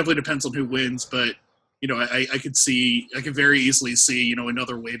definitely depends on who wins, but I could very easily see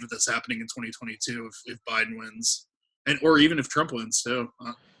another wave of this happening in 2022 if Biden wins, or even if Trump wins too.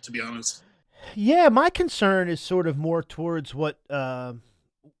 To be honest. Yeah, my concern is sort of more towards what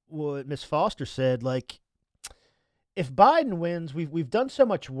Miss Foster said. Like, if Biden wins, we've done so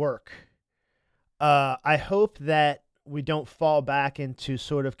much work. I hope that we don't fall back into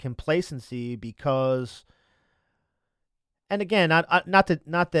sort of complacency because, and again, not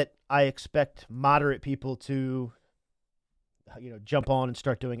that I expect moderate people to, jump on and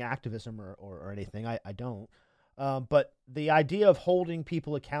start doing activism or anything. I don't. But the idea of holding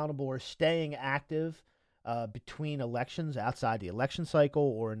people accountable or staying active between elections, outside the election cycle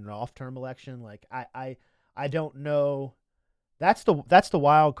or in an off-term election, like I don't know. That's the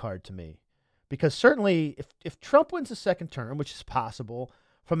wild card to me, because certainly if Trump wins a second term, which is possible,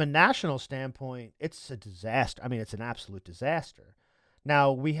 from a national standpoint, it's a disaster. I mean, it's an absolute disaster.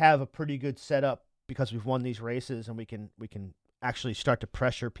 Now we have a pretty good setup because we've won these races, and we can actually start to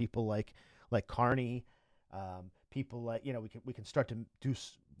pressure people like Carney. People like we can start to do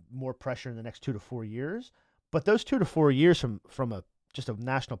more pressure in the next 2 to 4 years, but those 2 to 4 years from just a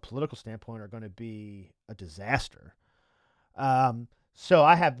national political standpoint are going to be a disaster. So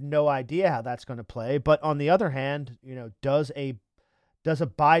I have no idea how that's going to play. But on the other hand, does a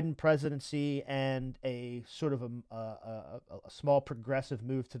Biden presidency and a sort of a small progressive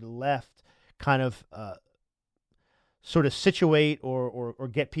move to the left kind of sort of situate or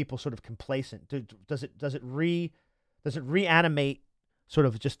get people sort of complacent? Does it reanimate sort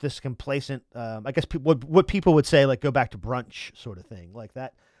of just this complacent? I guess what people would say, like, go back to brunch sort of thing, like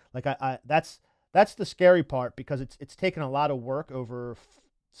that. Like that's the scary part, because it's taken a lot of work over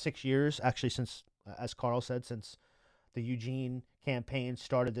 6 years, actually, since, as Carl said, since the Eugene campaign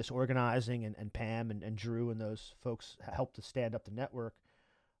started this organizing, and Pam and Drew and those folks helped to stand up the network.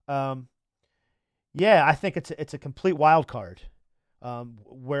 Yeah, I think it's a complete wild card,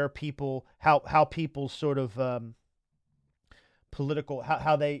 where people how people sort of political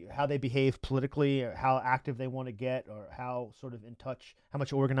how they behave politically, or how active they want to get, or how sort of in touch, how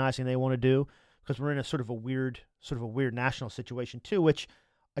much organizing they want to do, because we're in a sort of a weird national situation too, which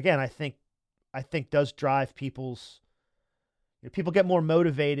again I think does drive people's. People get more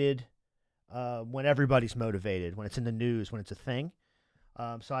motivated when everybody's motivated, when it's in the news, when it's a thing.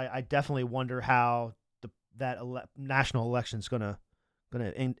 So I definitely wonder how national election is going to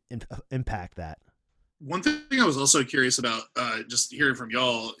impact that. One thing I was also curious about, just hearing from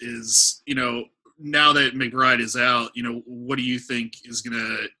y'all, is now that McBride is out, what do you think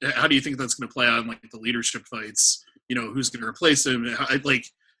how do you think that's gonna play out in like the leadership fights? Who's gonna replace him?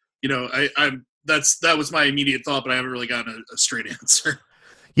 That was my immediate thought, but I haven't really gotten a straight answer.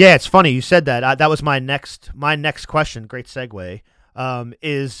 Yeah, it's funny you said that. That was my next question. Great segue.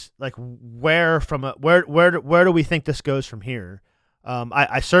 Is like where do we think this goes from here?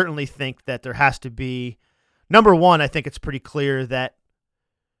 I certainly think that there has to be, number one, I think it's pretty clear that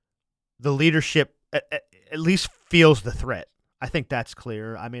the leadership at least feels the threat. I think that's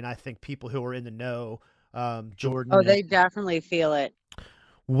clear. I mean, I think people who are in the know, Jordan. Oh, they definitely feel it.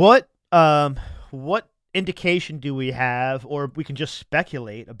 What indication do we have, or we can just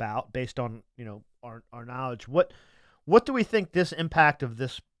speculate about based on our knowledge? What do we think this impact of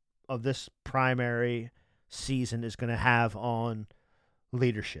this primary season is going to have on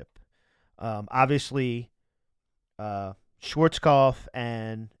leadership? Obviously, Schwarzkopf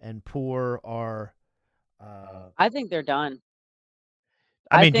and Poore are. I think they're done.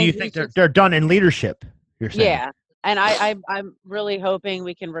 I mean, do you think they're done in leadership? You're saying? Yeah, and I'm really hoping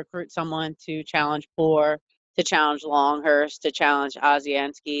we can recruit someone to challenge Poore, to challenge Longhurst, to challenge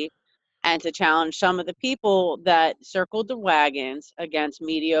Ozienski, and to challenge some of the people that circled the wagons against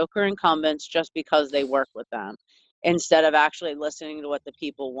mediocre incumbents just because they work with them, instead of actually listening to what the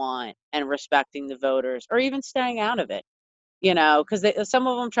people want and respecting the voters, or even staying out of it. Because some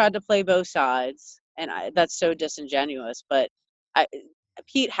of them tried to play both sides, and that's so disingenuous. But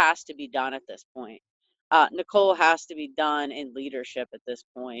Pete has to be done at this point. Nicole has to be done in leadership at this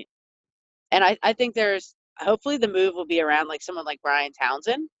point. And I think hopefully the move will be around like someone like Brian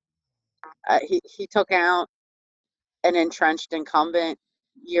Townsend. He took out an entrenched incumbent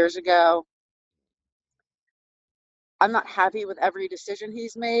years ago. I'm not happy with every decision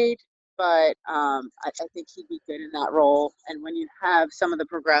he's made, but I think he'd be good in that role. And when you have some of the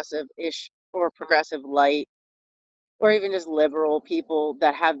progressive-ish or progressive light, or even just liberal people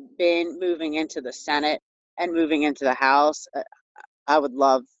that have been moving into the Senate and moving into the House, I would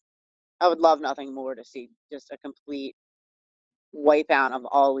love I would love nothing more to see just a complete wipe out of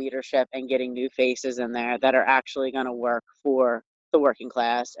all leadership and getting new faces in there that are actually going to work for the working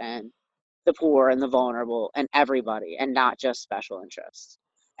class and the poor and the vulnerable and everybody, and not just special interests.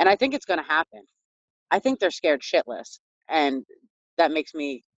 And I think it's going to happen. I think they're scared shitless, and that makes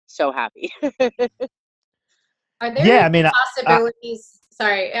me so happy. Are there Yeah, I any mean, possibilities?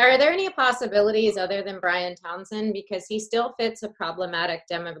 Sorry, are there any possibilities other than Brian Townsend, because he still fits a problematic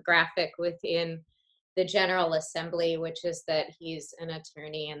demographic within the General Assembly, which is that he's an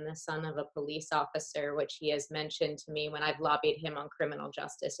attorney and the son of a police officer, which he has mentioned to me when I've lobbied him on criminal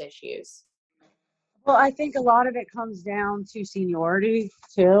justice issues. Well, I think a lot of it comes down to seniority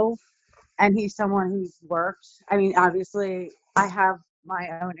too. And he's someone who's worked. I mean, obviously, I have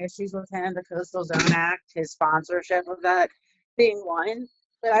my own issues with him, the Coastal Zone Act, his sponsorship of that being one.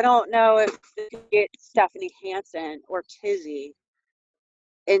 But I don't know if they could get Stephanie Hansen or Tizzy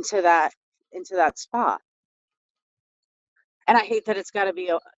into that spot. And I hate that it's got to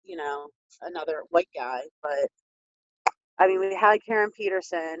be another white guy. But I mean, we had Karen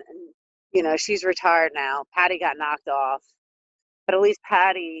Peterson, and she's retired now. Patty got knocked off, but at least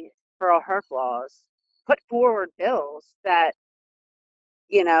Patty, for all her flaws, put forward bills that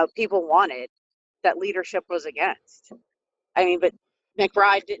people wanted, that leadership was against. I mean, but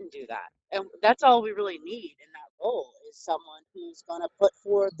McBride didn't do that, and that's all we really need in that role, is someone who's going to put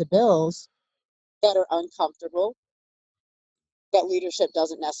forward the bills that are uncomfortable, that leadership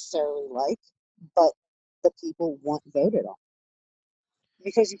doesn't necessarily like, but the people want voted on.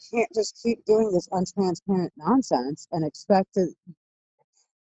 Because you can't just keep doing this untransparent nonsense and expect to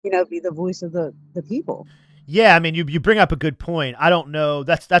be the voice of the people. Yeah, I mean, you bring up a good point. I don't know.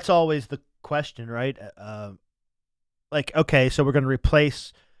 That's always the question, right? Like, okay, so we're going to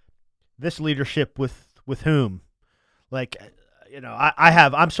replace this leadership with whom? Like,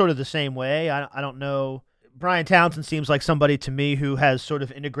 I'm sort of the same way. I don't know. Brian Townsend seems like somebody to me who has sort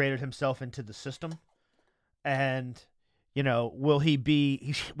of integrated himself into the system, and will he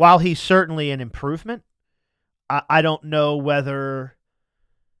be? While he's certainly an improvement, I don't know whether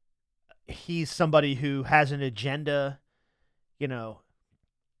he's somebody who has an agenda.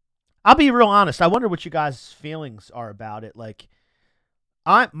 I'll be real honest. I wonder what you guys' feelings are about it. Like,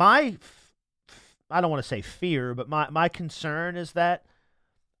 I don't want to say fear, but my concern is that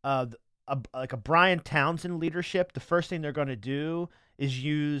like a Brian Townsend leadership, the first thing they're going to do is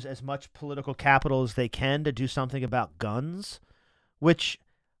use as much political capital as they can to do something about guns, which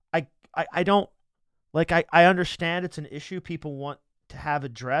I don't like. I understand it's an issue people want to have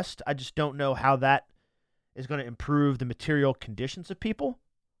addressed. I just don't know how that is going to improve the material conditions of people.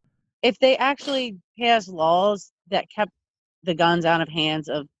 If they actually pass laws that kept the guns out of hands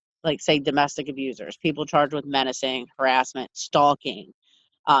of, like, say, domestic abusers, people charged with menacing, harassment, stalking,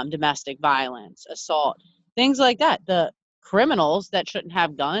 domestic violence, assault, things like that, the criminals that shouldn't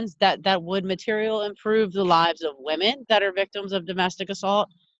have guns, that would material improve the lives of women that are victims of domestic assault,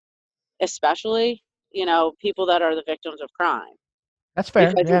 especially people that are the victims of crime. That's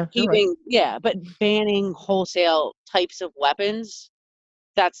fair. Because Yeah, you're keeping, but banning wholesale types of weapons,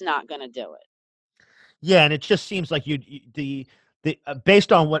 that's not going to do it. Yeah, and it just seems like the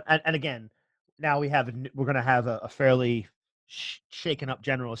based on what, and again, now we're going to have a fairly shaken up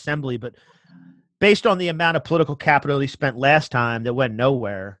General Assembly, but based on the amount of political capital he spent last time that went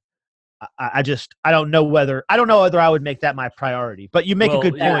nowhere, I don't know whether I would make that my priority. But you make a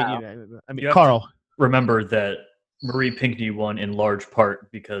good point. I mean, Carl, remember that Marie Pinckney won in large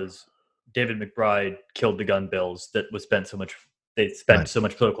part because David McBride killed the gun bills that was spent so much. They spent so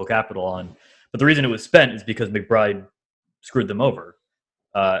much political capital on, but the reason it was spent is because McBride screwed them over.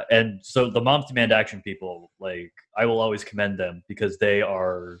 And so the Moms Demand Action people, like, I will always commend them because they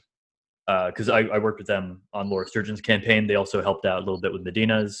are, because I worked with them on Laura Sturgeon's campaign. They also helped out a little bit with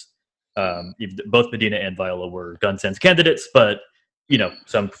Medina's. Both Medina and Viola were gun sense candidates, but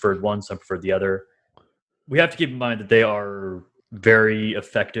some preferred one, some preferred the other. We have to keep in mind that they are very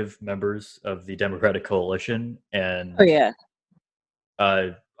effective members of the Democratic coalition, and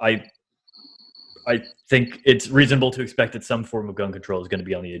I think it's reasonable to expect that some form of gun control is going to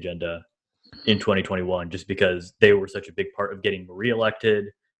be on the agenda in 2021, just because they were such a big part of getting Marie elected,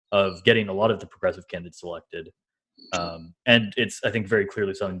 of getting a lot of the progressive candidates elected. And it's, I think, very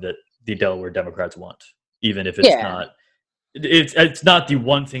clearly something that the Delaware Democrats want, even if it's not. It's not the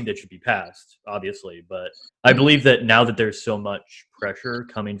one thing that should be passed, obviously, but I believe that now that there's so much pressure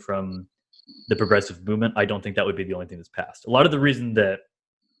coming from the progressive movement, I don't think that would be the only thing that's passed. A lot of the reason that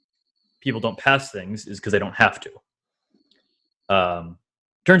people don't pass things is because they don't have to.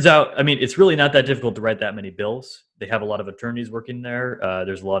 turns out, I mean, it's really not that difficult to write that many bills. They have a lot of attorneys working there.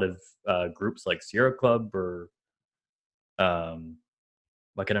 There's a lot of groups like Sierra Club or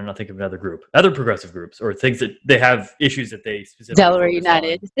why can I not think of another group? Other progressive groups or things that they have issues that they specifically Delaware focus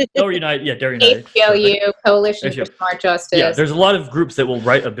United. on. Delaware United, yeah, Delaware United. HPOU, Coalition for HPOU. Smart Justice. Yeah, there's a lot of groups that will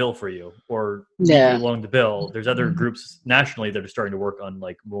write a bill for you or lead Yeah. you along the bill. There's other groups nationally that are starting to work on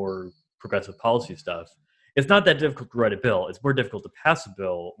like more progressive policy stuff. It's not that difficult to write a bill. It's more difficult to pass a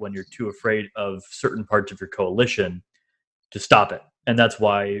bill when you're too afraid of certain parts of your coalition to stop it. And that's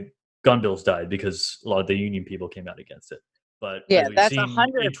why gun bills died, because a lot of the union people came out against it. But Yeah, as we've that's seen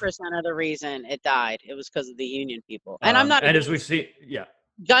 100% of the reason it died. It was because of the union people. And I'm not and as against we see, yeah,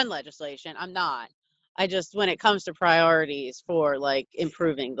 gun legislation. I'm not. I just, when it comes to priorities for like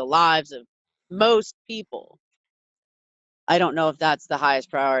improving the lives of most people, I don't know if that's the highest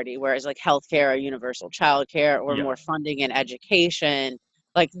priority. Whereas like healthcare or universal childcare or Yeah. more funding in education,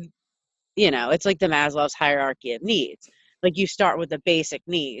 like, you know, it's like the Maslow's hierarchy of needs. Like you start with the basic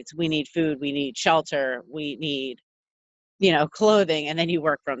needs. We need food, we need shelter, we need, you know, clothing, and then you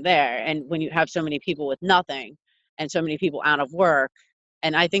work from there. And when you have so many people with nothing and so many people out of work,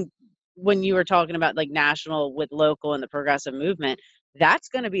 and I think when you were talking about like national with local and the progressive movement, that's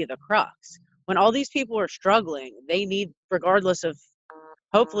going to be the crux. When all these people are struggling, they need, regardless of,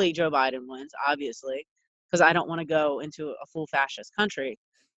 hopefully Joe Biden wins, obviously, because I don't want to go into a full fascist country,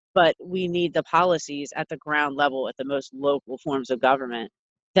 but we need the policies at the ground level, at the most local forms of government,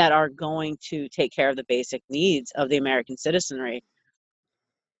 that are going to take care of the basic needs of the American citizenry.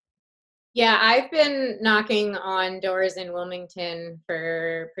 Yeah, I've been knocking on doors in Wilmington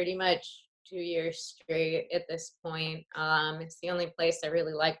for pretty much 2 years straight at this point. It's the only place I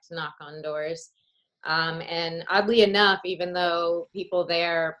really like to knock on doors. And oddly enough, even though people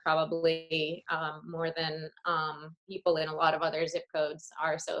there probably more than people in a lot of other zip codes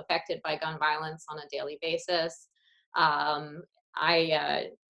are so affected by gun violence on a daily basis,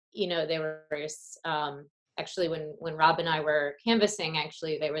 you know, there was actually when Rob and I were canvassing,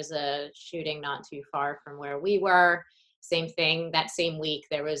 actually there was a shooting not too far from where we were. Same thing, that same week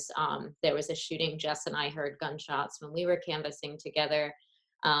there was a shooting. Jess and I heard gunshots when we were canvassing together.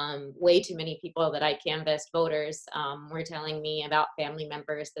 Way too many people that I canvassed, voters, were telling me about family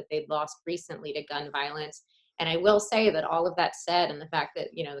members that they'd lost recently to gun violence. And I will say that all of that said, and the fact that,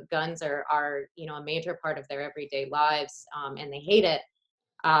 you know, the guns are you know, a major part of their everyday lives, and they hate it.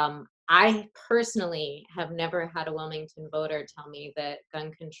 I personally have never had a Wilmington voter tell me that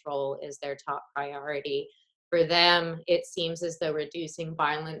gun control is their top priority. For them, it seems as though reducing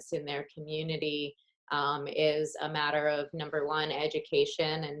violence in their community is a matter of, number one,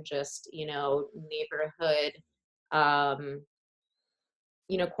 education and just, you know, neighborhood,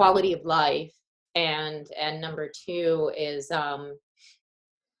 you know, quality of life, and number two is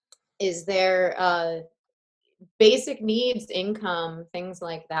their basic needs, income, things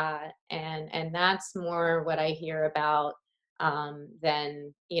like that, and that's more what I hear about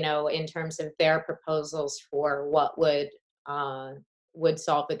than, you know, in terms of their proposals for what would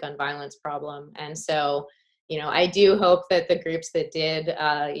solve the gun violence problem. And so, you know, I do hope that the groups that did,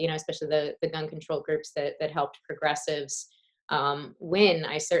 you know, especially the gun control groups that helped progressives win,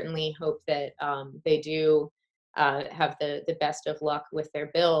 I certainly hope that they do have the best of luck with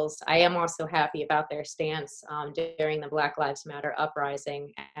their bills. I am also happy about their stance during the Black Lives Matter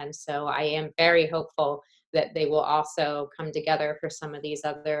uprising. And so I am very hopeful that they will also come together for some of these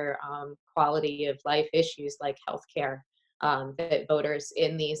other quality of life issues like healthcare that voters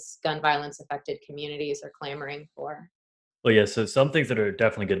in these gun violence affected communities are clamoring for. Well, yeah. So some things that are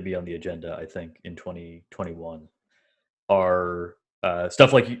definitely going to be on the agenda, I think, in 2021 are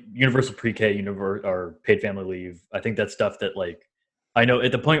stuff like universal pre-K, or paid family leave. I think that's stuff that, like, I know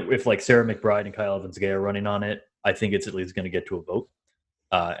at the point if like Sarah McBride and Kyle Evans-Gay are running on it, I think it's at least going to get to a vote.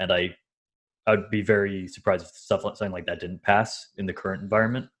 And I'd be very surprised if something like that didn't pass in the current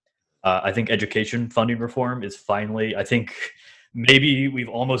environment. I think education funding reform is finally, I think maybe we've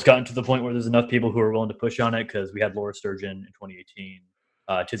almost gotten to the point where there's enough people who are willing to push on it, because we had Laura Sturgeon in 2018,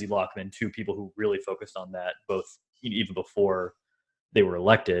 Tizzy Lockman, two people who really focused on that, both even before they were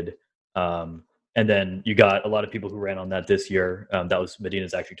elected. And then you got a lot of people who ran on that this year. That was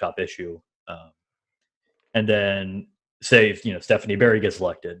Medina's actually top issue. And then say if, you know, Stephanie Berry gets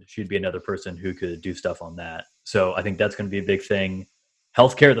elected, she'd be another person who could do stuff on that. So I think that's going to be a big thing.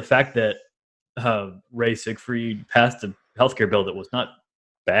 Healthcare, the fact that Ray Siegfried passed a healthcare bill that was not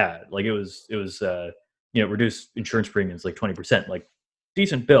bad. Like it was you know, reduced insurance premiums like 20%, like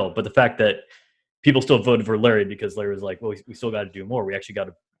decent bill. But the fact that people still voted for Larry because Larry was like, well, we still got to do more. We actually got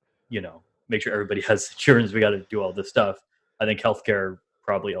to, you know, make sure everybody has insurance. We got to do all this stuff. I think healthcare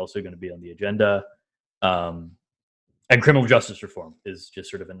probably also going to be on the agenda. And criminal justice reform is just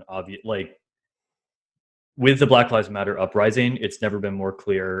sort of an obvious, like, with the Black Lives Matter uprising, it's never been more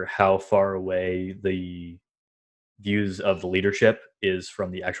clear how far away the views of the leadership is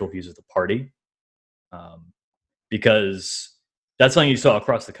from the actual views of the party. Because that's something you saw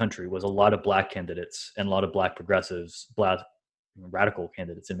across the country was a lot of black candidates and a lot of black progressives, black radical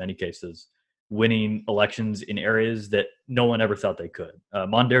candidates in many cases, winning elections in areas that no one ever thought they could.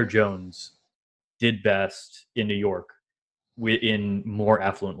 Mondaire Jones did best in New York in more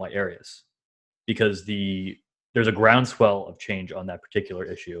affluent white areas because there's a groundswell of change on that particular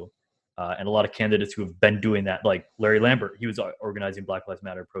issue. And a lot of candidates who have been doing that, like Larry Lambert, he was organizing Black Lives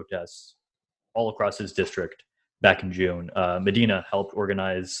Matter protests all across his district back in June. Medina helped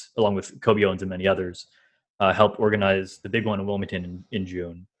organize, along with Kobe Owens and many others, helped organize the big one in Wilmington in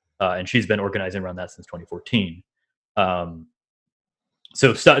June. And she's been organizing around that since 2014.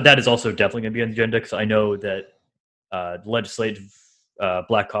 So that is also definitely going to be on the agenda because I know that the Legislative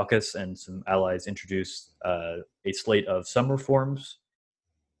Black Caucus and some allies introduced a slate of some reforms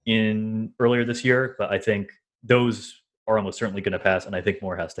earlier this year, but I think those are almost certainly going to pass, and I think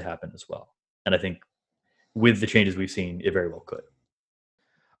more has to happen as well. And I think with the changes we've seen, it very well could.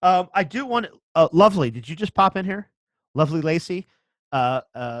 I do want Lovely. Did you just pop in here? Lovely Lacey,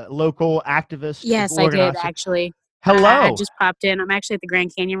 local activist. Yes, I did actually. Hello. I just popped in. I'm actually at the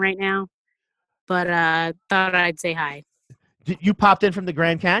Grand Canyon right now, but thought I'd say hi. You popped in from the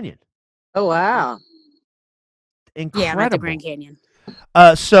Grand Canyon. Oh wow! Incredible. Yeah, I'm at the Grand Canyon.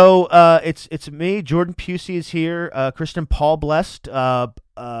 So it's me. Jordan Pusey is here. Kristen Paul Blessed.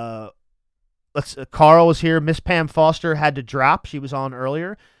 Carl is here. Miss Pam Foster had to drop. She was on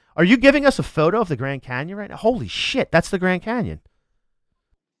earlier. Are you giving us a photo of the Grand Canyon right now? Holy shit, that's the Grand Canyon.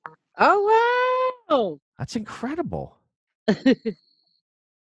 Oh wow! That's incredible.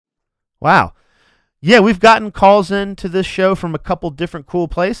 Wow. Yeah, we've gotten calls into this show from a couple different cool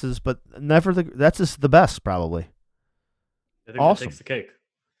places, but never that's just the best, probably. I think Awesome. That takes the cake.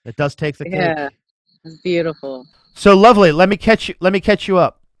 It does take the cake. Yeah, it's beautiful. So Lovely, let me catch you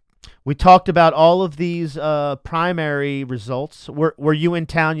up. We talked about all of these primary results. Were you in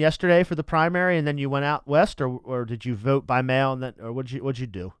town yesterday for the primary, and then you went out west, or did you vote by mail, and then, or what'd you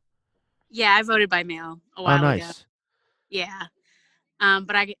do? Yeah, I voted by mail a while Oh, nice. ago. Yeah,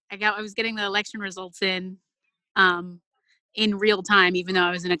 but I was getting the election results in real time, even though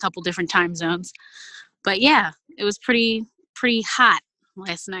I was in a couple different time zones. But yeah, it was pretty hot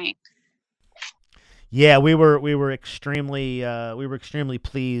last night. Yeah, we were extremely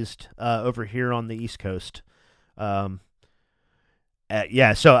pleased over here on the East Coast. Yeah,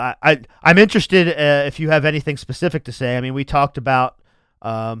 so I'm interested if you have anything specific to say. I mean, we talked about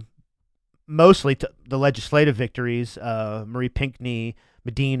mostly the legislative victories: Marie Pinckney,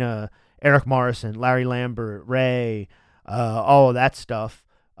 Medina, Eric Morrison, Larry Lambert, Ray, all of that stuff.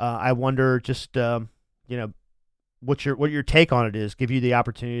 I wonder just what your take on it is. Give you the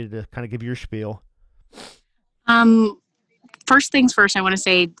opportunity to kind of give your spiel. First things first, I want to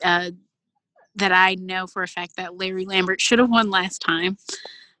say that I know for a fact that Larry Lambert should have won last time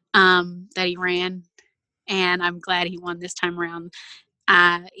that he ran, and I'm glad he won this time around.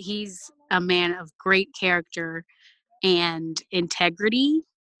 He's a man of great character and integrity,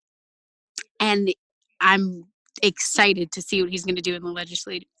 and I'm excited to see what he's going to do in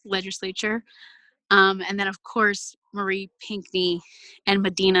the legislature. And then, of course, Marie Pinckney and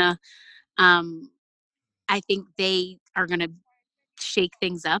Medina, I think they are going to shake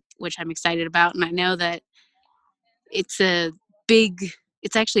things up, which I'm excited about. And I know that it's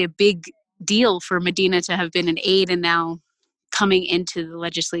actually a big deal for Medina to have been an aide and now coming into the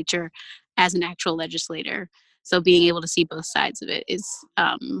legislature as an actual legislator. So being able to see both sides of it is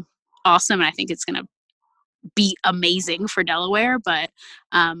awesome. And I think it's going to be amazing for Delaware. But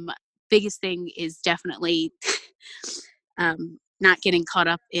biggest thing is definitely not getting caught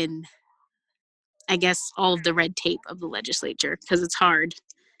up in, I guess, all of the red tape of the legislature, because it's hard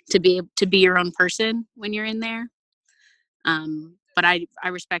to be your own person when you're in there. But I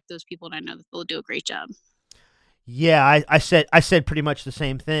respect those people, and I know that they'll do a great job. Yeah, I said pretty much the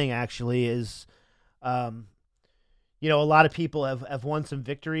same thing, actually, is a lot of people have won some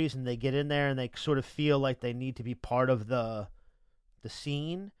victories, and they get in there and they sort of feel like they need to be part of the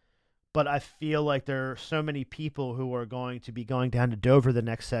scene. But I feel like there are so many people who are going to be going down to Dover the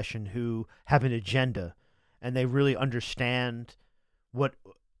next session who have an agenda, and they really understand what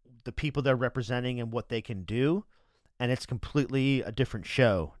the people they're representing and what they can do. And it's completely a different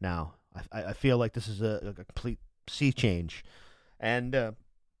show now. I feel like this is a complete sea change. And, I'm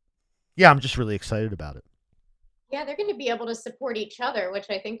just really excited about it. Yeah, they're going to be able to support each other, which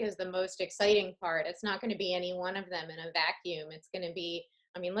I think is the most exciting part. It's not going to be any one of them in a vacuum. It's going to be,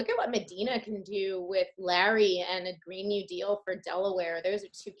 I mean, look at what Medina can do with Larry and a Green New Deal for Delaware. Those are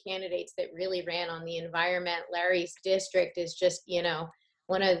two candidates that really ran on the environment. Larry's district is just,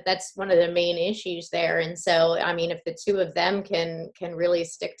 that's one of the main issues there. And so, I mean, if the two of them can really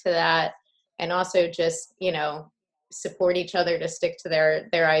stick to that and also just, support each other to stick to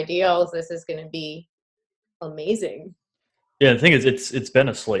their ideals, this is going to be amazing. Yeah, the thing is, it's been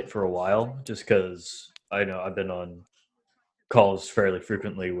a slate for a while, just because I know I've been on calls fairly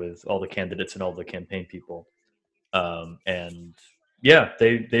frequently with all the candidates and all the campaign people, and yeah,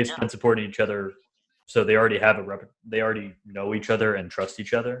 they've been supporting each other, so they already have they already know each other and trust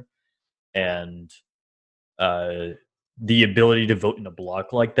each other, and the ability to vote in a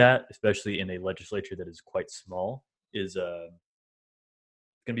block like that, especially in a legislature that is quite small, is going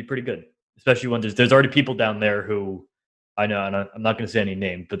to be pretty good. Especially when there's already people down there who I know, and I'm not going to say any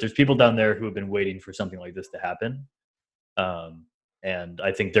names, but there's people down there who have been waiting for something like this to happen, and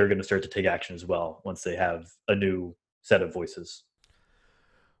I think they're going to start to take action as well once they have a new set of voices.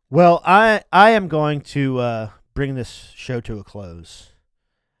 Well, I am going to bring this show to a close.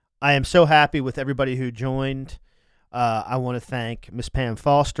 I am so happy with everybody who joined. I want to thank Miss Pam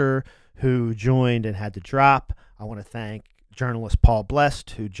Foster, who joined and had to drop. I want to thank journalist Paul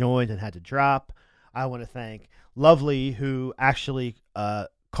Blest, who joined and had to drop. I want to thank Lovely, who actually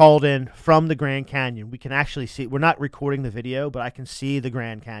called in from the Grand Canyon. We can actually see, we're not recording the video, but I can see the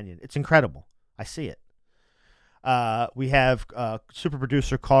Grand Canyon. It's incredible. I see it. We have super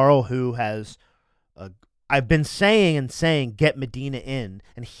producer Carl, who has, I've been saying, get Medina in,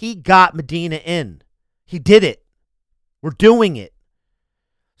 and he got Medina in. He did it. We're doing it.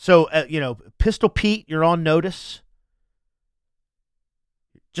 So, Pistol Pete, you're on notice.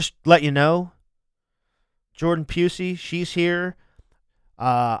 Just let you know. Jordan Pusey, she's here.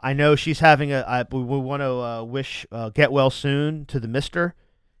 I know she's having we want to wish get well soon to the Mister.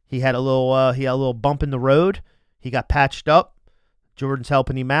 He had a little bump in the road. He got patched up. Jordan's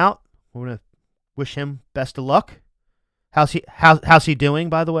helping him out. We're gonna wish him best of luck. How's he doing,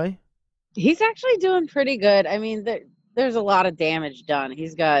 by the way? He's actually doing pretty good. I mean, there's a lot of damage done.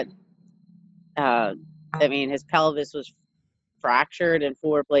 He's got, his pelvis was fractured in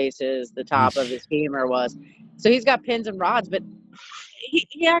 4 places. The top of his femur was. So he's got pins and rods, but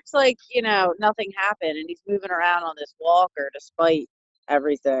he acts like, nothing happened, and he's moving around on this walker despite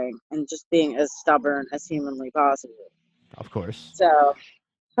everything and just being as stubborn as humanly possible. Of course. So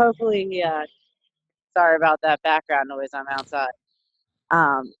hopefully, sorry about that background noise. I'm outside.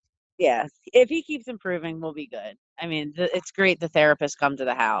 Yeah, if he keeps improving, we'll be good. I mean, it's great the therapists come to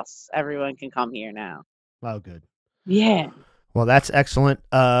the house. Everyone can come here now. Oh, good. Yeah. Well, that's excellent.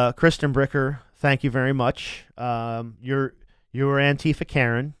 Kristen Bricker, thank you very much. You're Antifa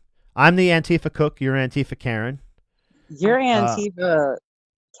Karen. I'm the Antifa cook. You're Antifa Karen. You're Antifa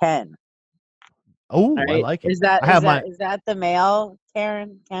Ken. Oh, Right? I like it. Is that I have is that the male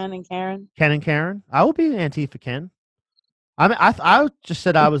Karen? Ken and Karen? Ken and Karen. I will be the Antifa Ken. I just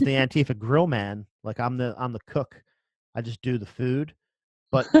said I was the Antifa grill man. Like I'm the cook. I just do the food,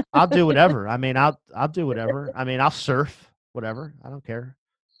 but I'll do whatever. I mean, I'll do whatever. I mean, I'll surf, whatever. I don't care.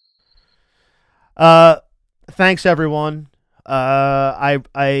 Thanks everyone. I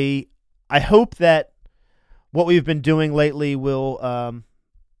hope that what we've been doing lately will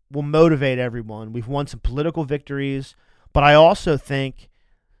motivate everyone. We've won some political victories, but I also think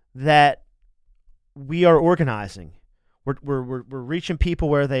that we are organizing. We're reaching people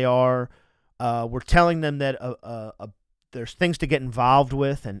where they are. We're telling them that there's things to get involved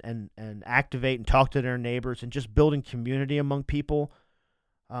with and activate and talk to their neighbors and just building community among people.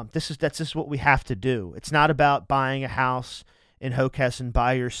 That's just what we have to do. It's not about buying a house in Hockessin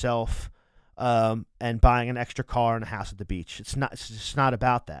by yourself and buying an extra car and a house at the beach. It's just not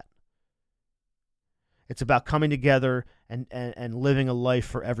about that. It's about coming together and living a life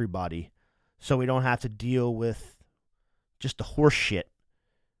for everybody, so we don't have to deal with just the horse shit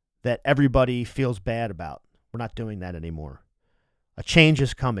that everybody feels bad about. We're not doing that anymore. A change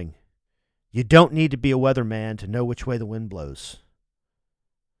is coming. You don't need to be a weatherman to know which way the wind blows.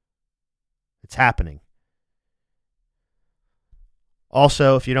 It's happening.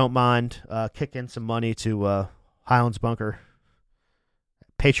 Also, if you don't mind, kick in some money to Highlands Bunker.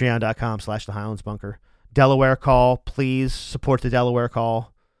 Patreon.com/the Highlands Bunker. Delaware Call. Please support the Delaware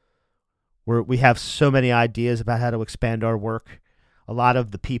Call. We have so many ideas about how to expand our work. A lot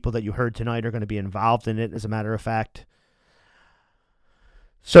of the people that you heard tonight are going to be involved in it, as a matter of fact.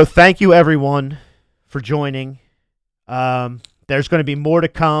 So thank you, everyone, for joining. There's going to be more to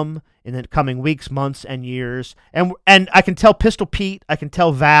come in the coming weeks, months, and years. And I can tell Pistol Pete, I can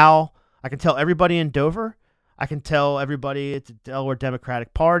tell Val, I can tell everybody in Dover, I can tell everybody at the Delaware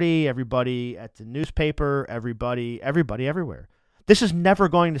Democratic Party, everybody at the newspaper, everybody everywhere. This is never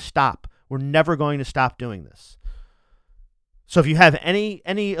going to stop. We're never going to stop doing this. So if you have any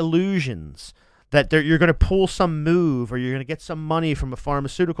illusions that you're going to pull some move, or you're going to get some money from a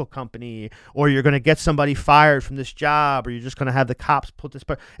pharmaceutical company, or you're going to get somebody fired from this job, or you're just going to have the cops put this,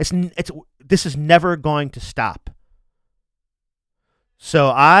 this is never going to stop. So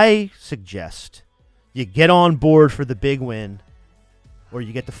I suggest you get on board for the big win, or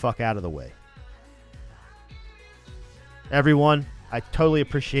you get the fuck out of the way. Everyone, I totally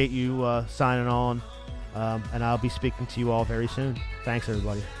appreciate you signing on, and I'll be speaking to you all very soon. Thanks,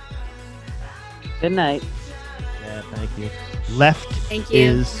 everybody. Good night. Yeah, thank you. Left Thank you.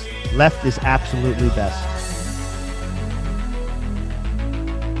 is absolutely best.